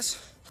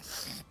pass.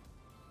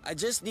 I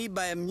just need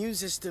my immune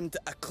system to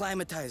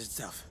acclimatize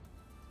itself.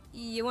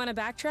 You want to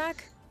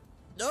backtrack?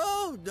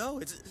 No,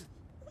 it's...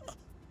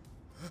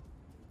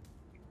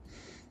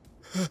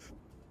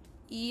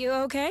 You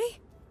okay?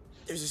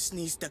 There's a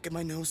sneeze stuck in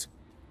my nose.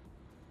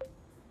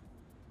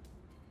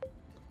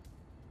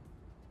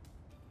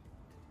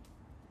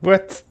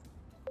 What?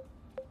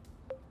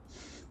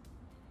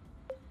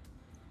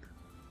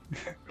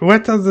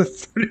 What are the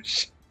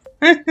solutions?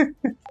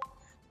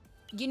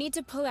 You need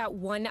to pull out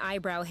one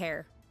eyebrow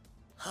hair.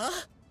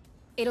 Huh?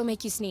 It'll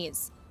make you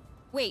sneeze.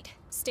 Wait,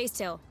 stay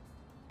still.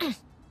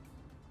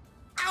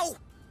 Ow!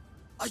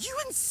 Are you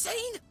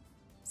insane?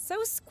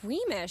 So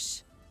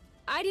squeamish.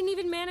 I didn't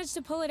even manage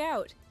to pull it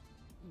out.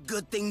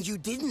 Good thing you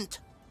didn't.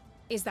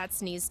 Is that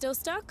sneeze still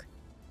stuck?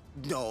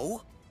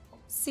 No.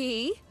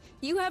 See?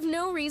 You have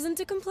no reason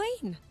to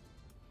complain.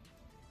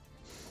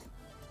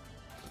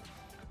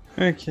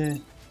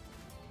 Okay.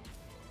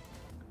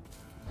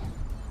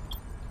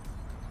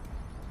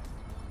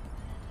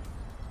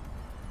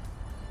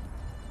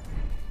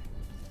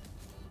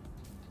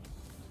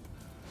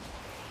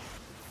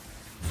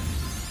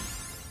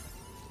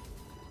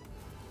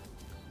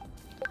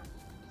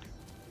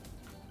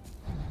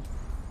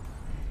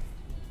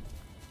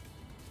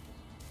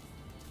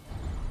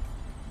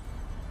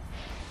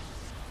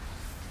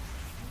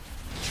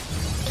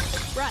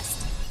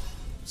 Rust.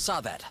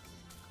 Saw that.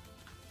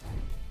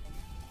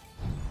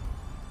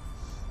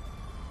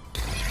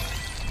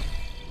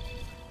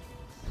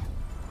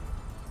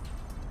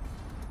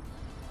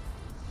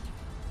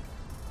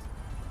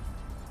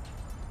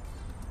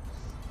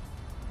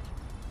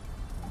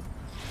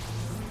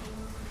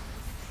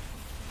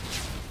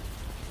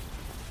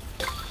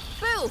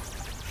 Boo!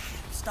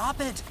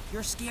 Stop it!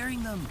 You're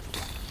scaring them.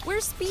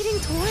 We're speeding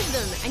toward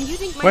them, and you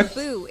think my What?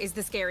 boo is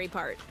the scary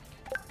part.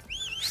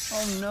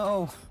 Oh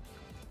no.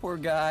 Poor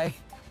guy.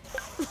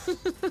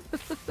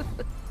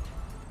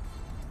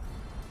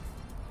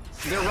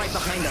 They're right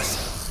behind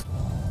us.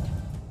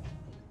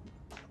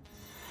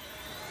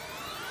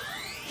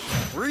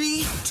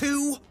 3,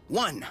 2,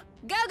 1.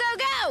 Go, go,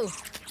 go!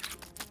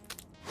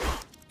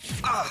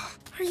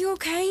 Are you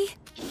okay?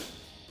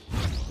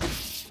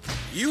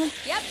 You?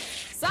 Yep,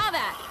 saw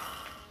that.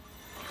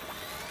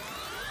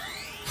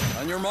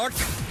 On your mark.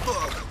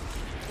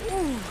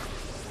 Ooh,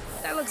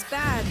 that looks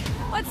bad.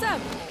 What's up?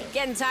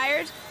 Getting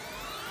tired?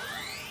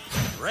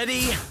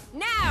 Ready?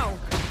 Now!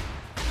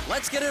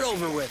 Let's get it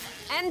over with.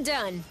 And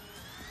done.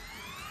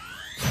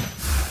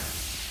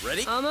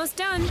 Ready? Almost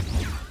done.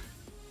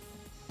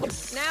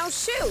 Now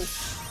shoo!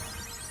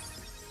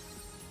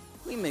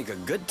 We make a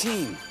good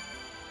team.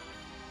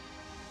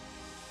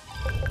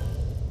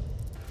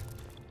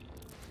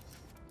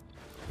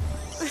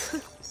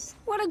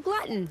 What a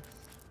glutton.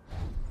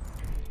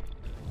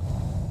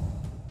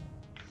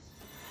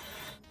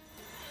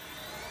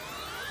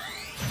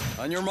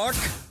 On your mark.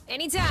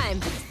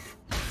 Anytime.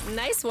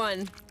 Nice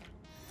one.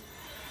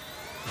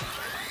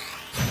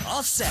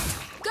 All set.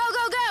 Go,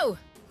 go, go!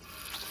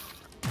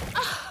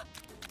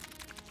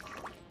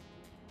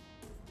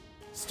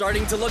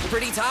 Starting to look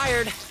pretty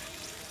tired.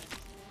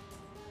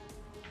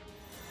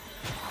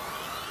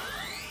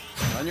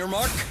 On your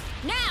mark.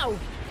 Now!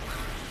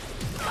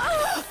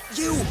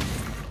 You!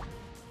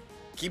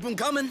 Keep them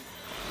coming.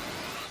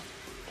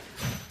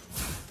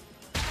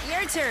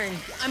 Your turn.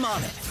 I'm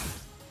on it.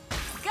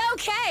 Go,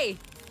 Kay!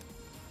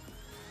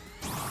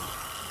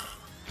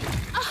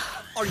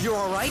 Are you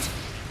all right?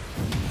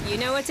 You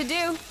know what to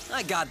do.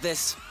 I got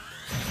this.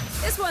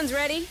 This one's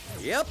ready.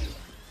 Yep.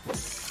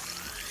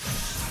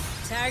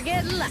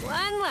 Target left.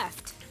 One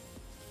left.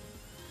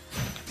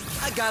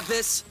 I got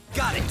this.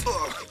 Got it.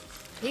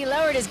 He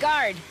lowered his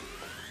guard.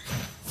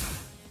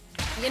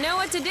 You know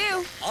what to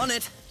do. On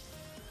it.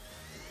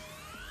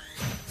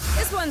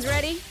 This one's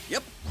ready.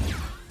 Yep.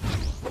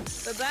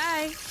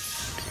 Bye-bye.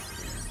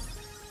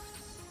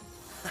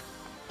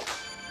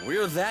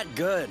 We're that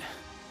good.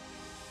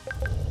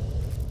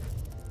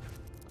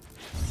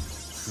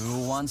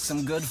 Who wants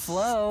some good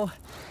flow?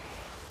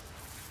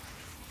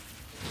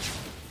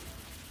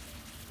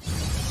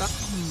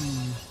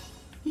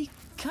 He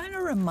kind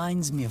of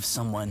reminds me of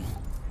someone.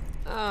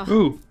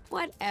 Ooh,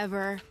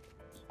 Whatever.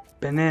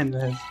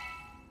 bananas.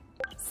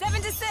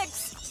 7 to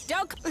 6.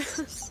 Don't.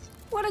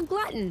 What a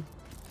glutton.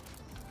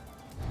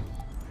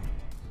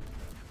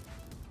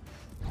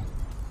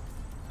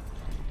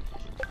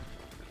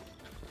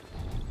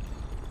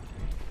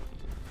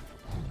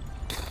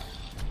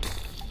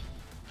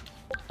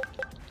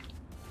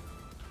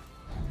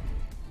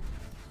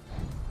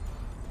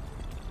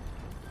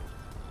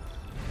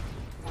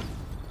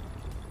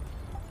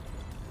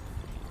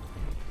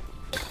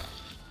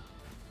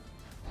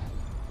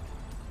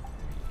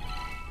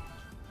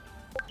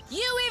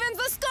 You evens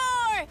the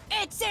score!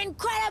 It's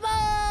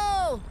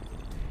incredible!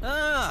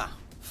 Ah,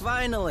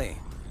 finally.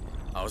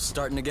 I was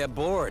starting to get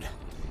bored.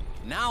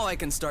 Now I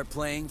can start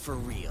playing for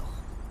real.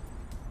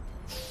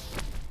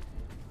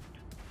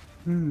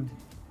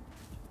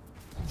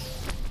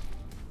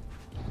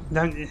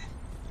 Now,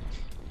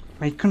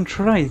 my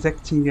controller is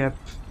acting up.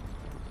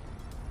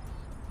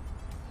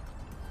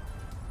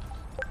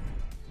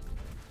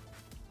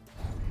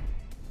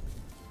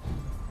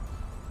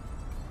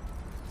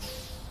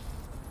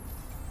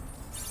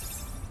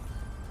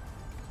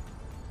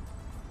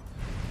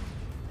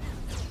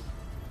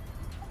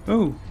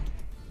 Oh,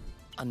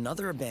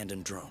 Another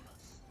abandoned drone.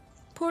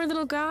 Poor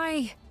little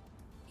guy.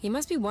 He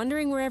must be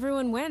wondering where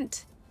everyone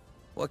went.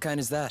 What kind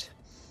is that?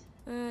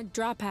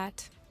 Drop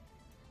hat.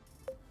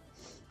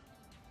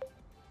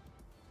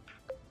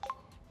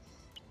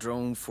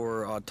 Drone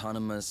for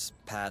autonomous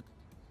pat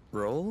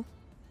roll?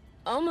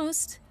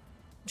 Almost.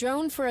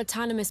 Drone for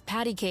autonomous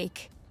patty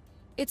cake.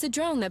 It's a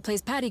drone that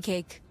plays patty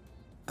cake.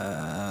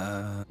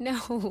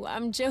 No,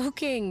 I'm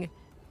joking.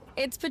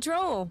 It's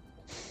patrol.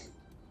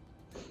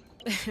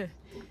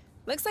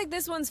 Looks like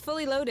this one's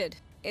fully loaded.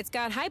 It's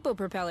got hypo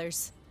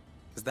propellers.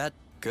 Is that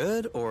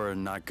good or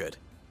not good?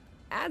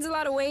 Adds a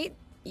lot of weight,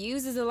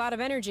 uses a lot of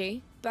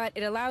energy, but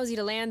it allows you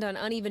to land on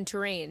uneven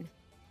terrain.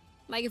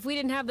 Like if we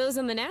didn't have those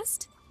on the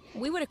nest,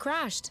 we would have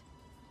crashed.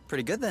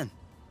 Pretty good then.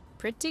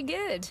 Pretty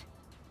good.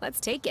 Let's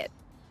take it.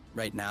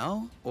 Right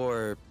now,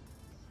 or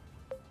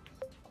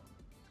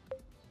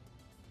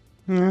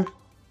yeah.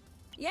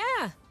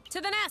 Yeah, to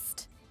the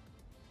nest.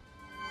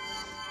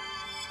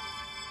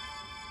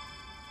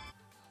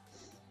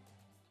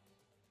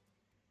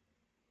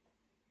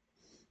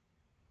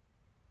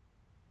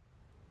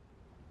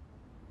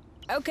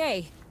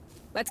 Okay,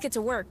 let's get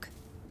to work.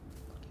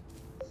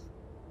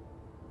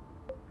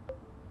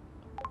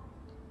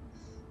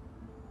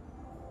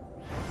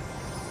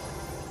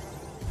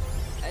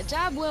 A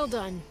job well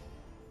done.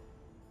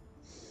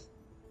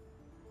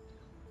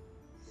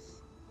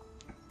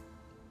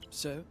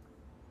 so?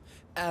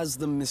 As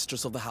the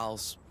mistress of the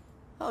house,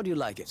 how do you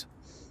like it?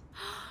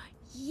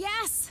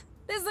 Yes!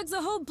 This looks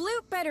a whole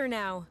bloop better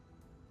now.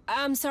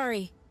 I'm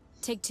sorry.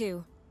 Take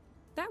two.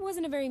 That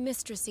wasn't a very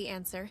mistressy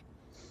answer.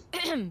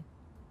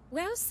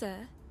 Well,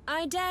 sir,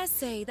 I dare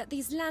say that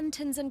these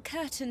lanterns and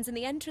curtains in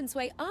the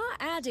entranceway are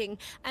adding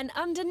an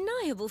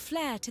undeniable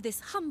flair to this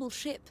humble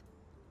ship.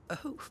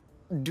 Oh,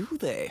 do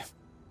they?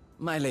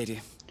 My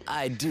lady,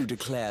 I do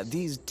declare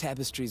these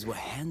tapestries were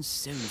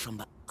hand-sewn from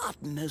the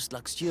utmost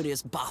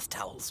luxurious bath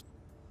towels.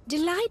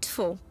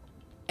 Delightful.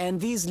 And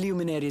these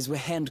luminaries were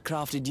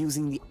handcrafted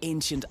using the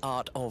ancient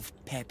art of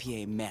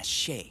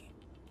papier-mâché.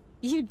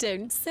 You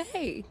don't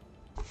say.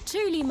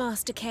 Truly,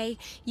 Master K,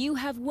 you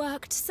have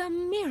worked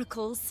some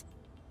miracles.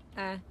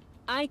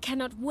 I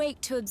cannot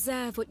wait to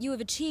observe what you have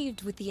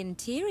achieved with the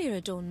interior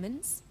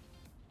adornments.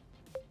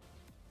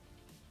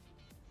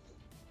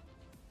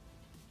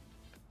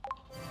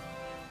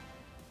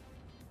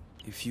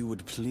 If you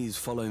would please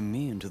follow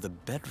me into the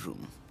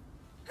bedroom.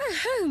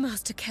 Oh,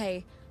 Master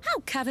K, how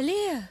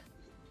cavalier!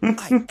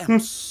 I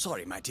am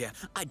sorry, my dear.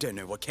 I don't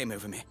know what came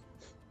over me.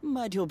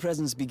 Might your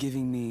presence be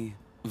giving me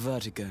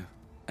vertigo,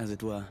 as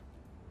it were?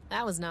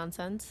 That was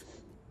nonsense.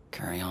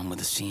 Carry on with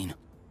the scene.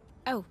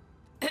 Oh,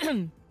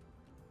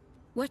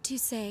 what do you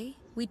say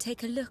we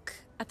take a look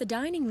at the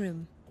dining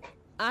room?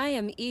 I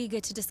am eager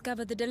to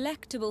discover the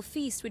delectable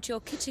feast which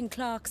your kitchen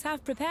clerks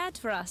have prepared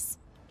for us.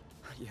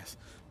 Yes.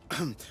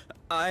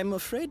 I'm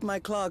afraid my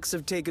clerks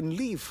have taken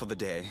leave for the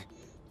day.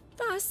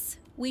 Thus,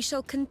 we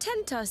shall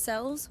content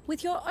ourselves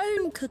with your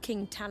own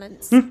cooking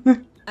talents,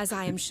 as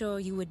I am sure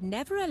you would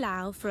never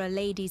allow for a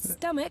lady's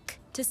stomach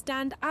to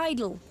stand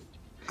idle.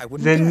 I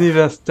wouldn't They dare.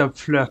 never stop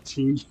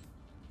flirting.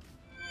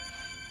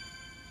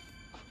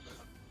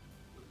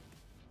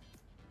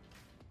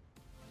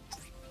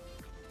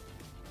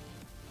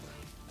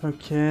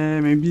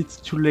 Okay, maybe it's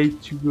too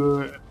late to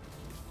go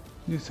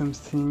do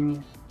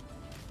something.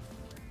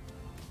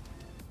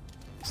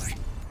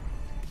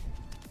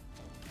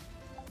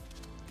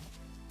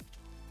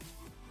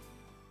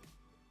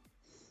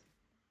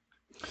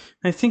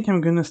 I think I'm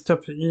gonna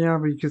stop here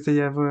because I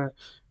have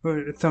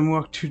some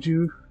work to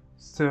do,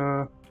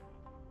 so...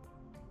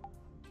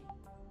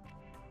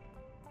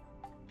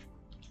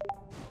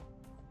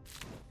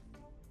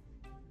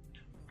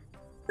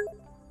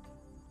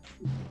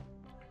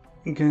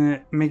 I'm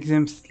gonna make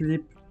them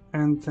sleep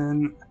and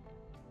then...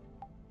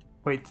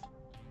 Wait,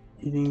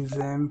 eating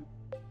them.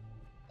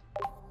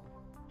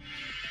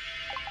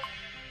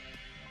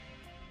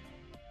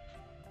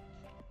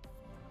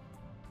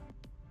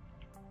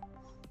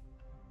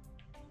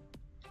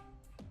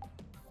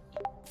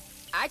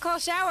 I call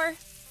shower.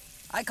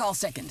 I call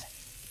second.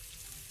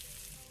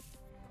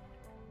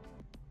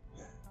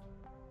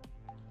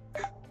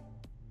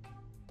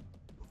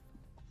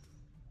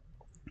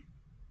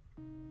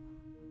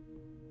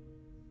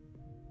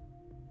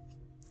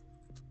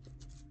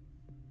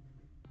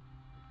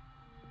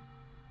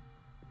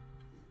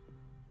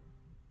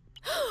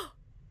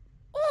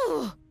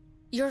 Oh,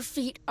 your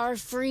feet are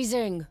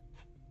freezing.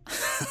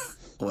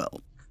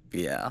 Well,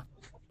 yeah.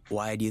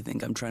 Why do you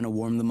think I'm trying to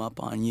warm them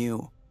up on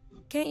you?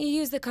 Can't you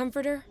use the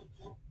comforter?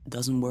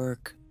 Doesn't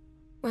work.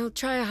 Well,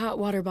 try a hot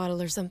water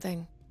bottle or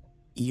something.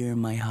 You're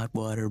my hot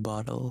water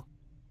bottle.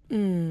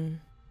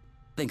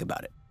 Think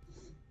about it.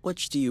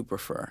 Which do you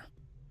prefer?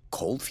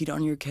 Cold feet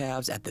on your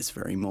calves at this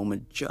very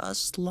moment,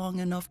 just long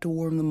enough to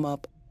warm them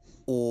up,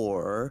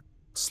 or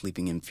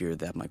sleeping in fear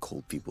that my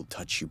cold feet will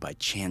touch you by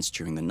chance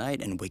during the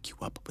night and wake you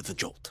up with a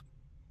jolt?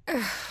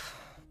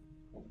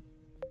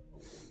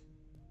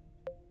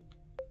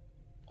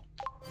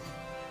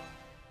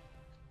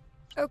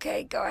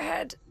 Okay, go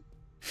ahead.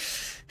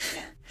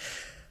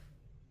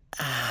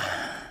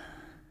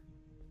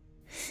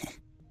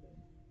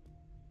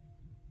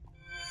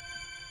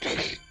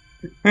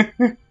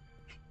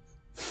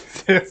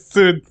 They're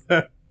so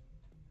dumb.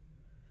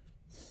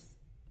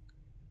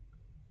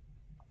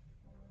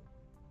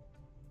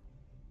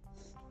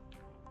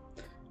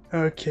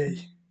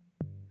 Okay.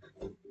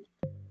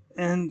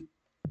 And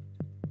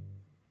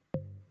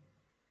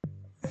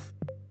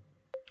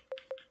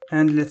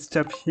let's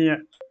stop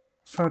here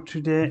for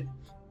today.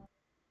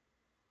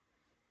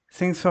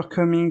 Thanks for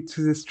coming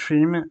to the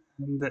stream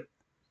and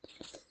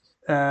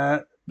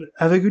have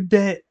a good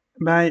day.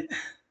 Bye.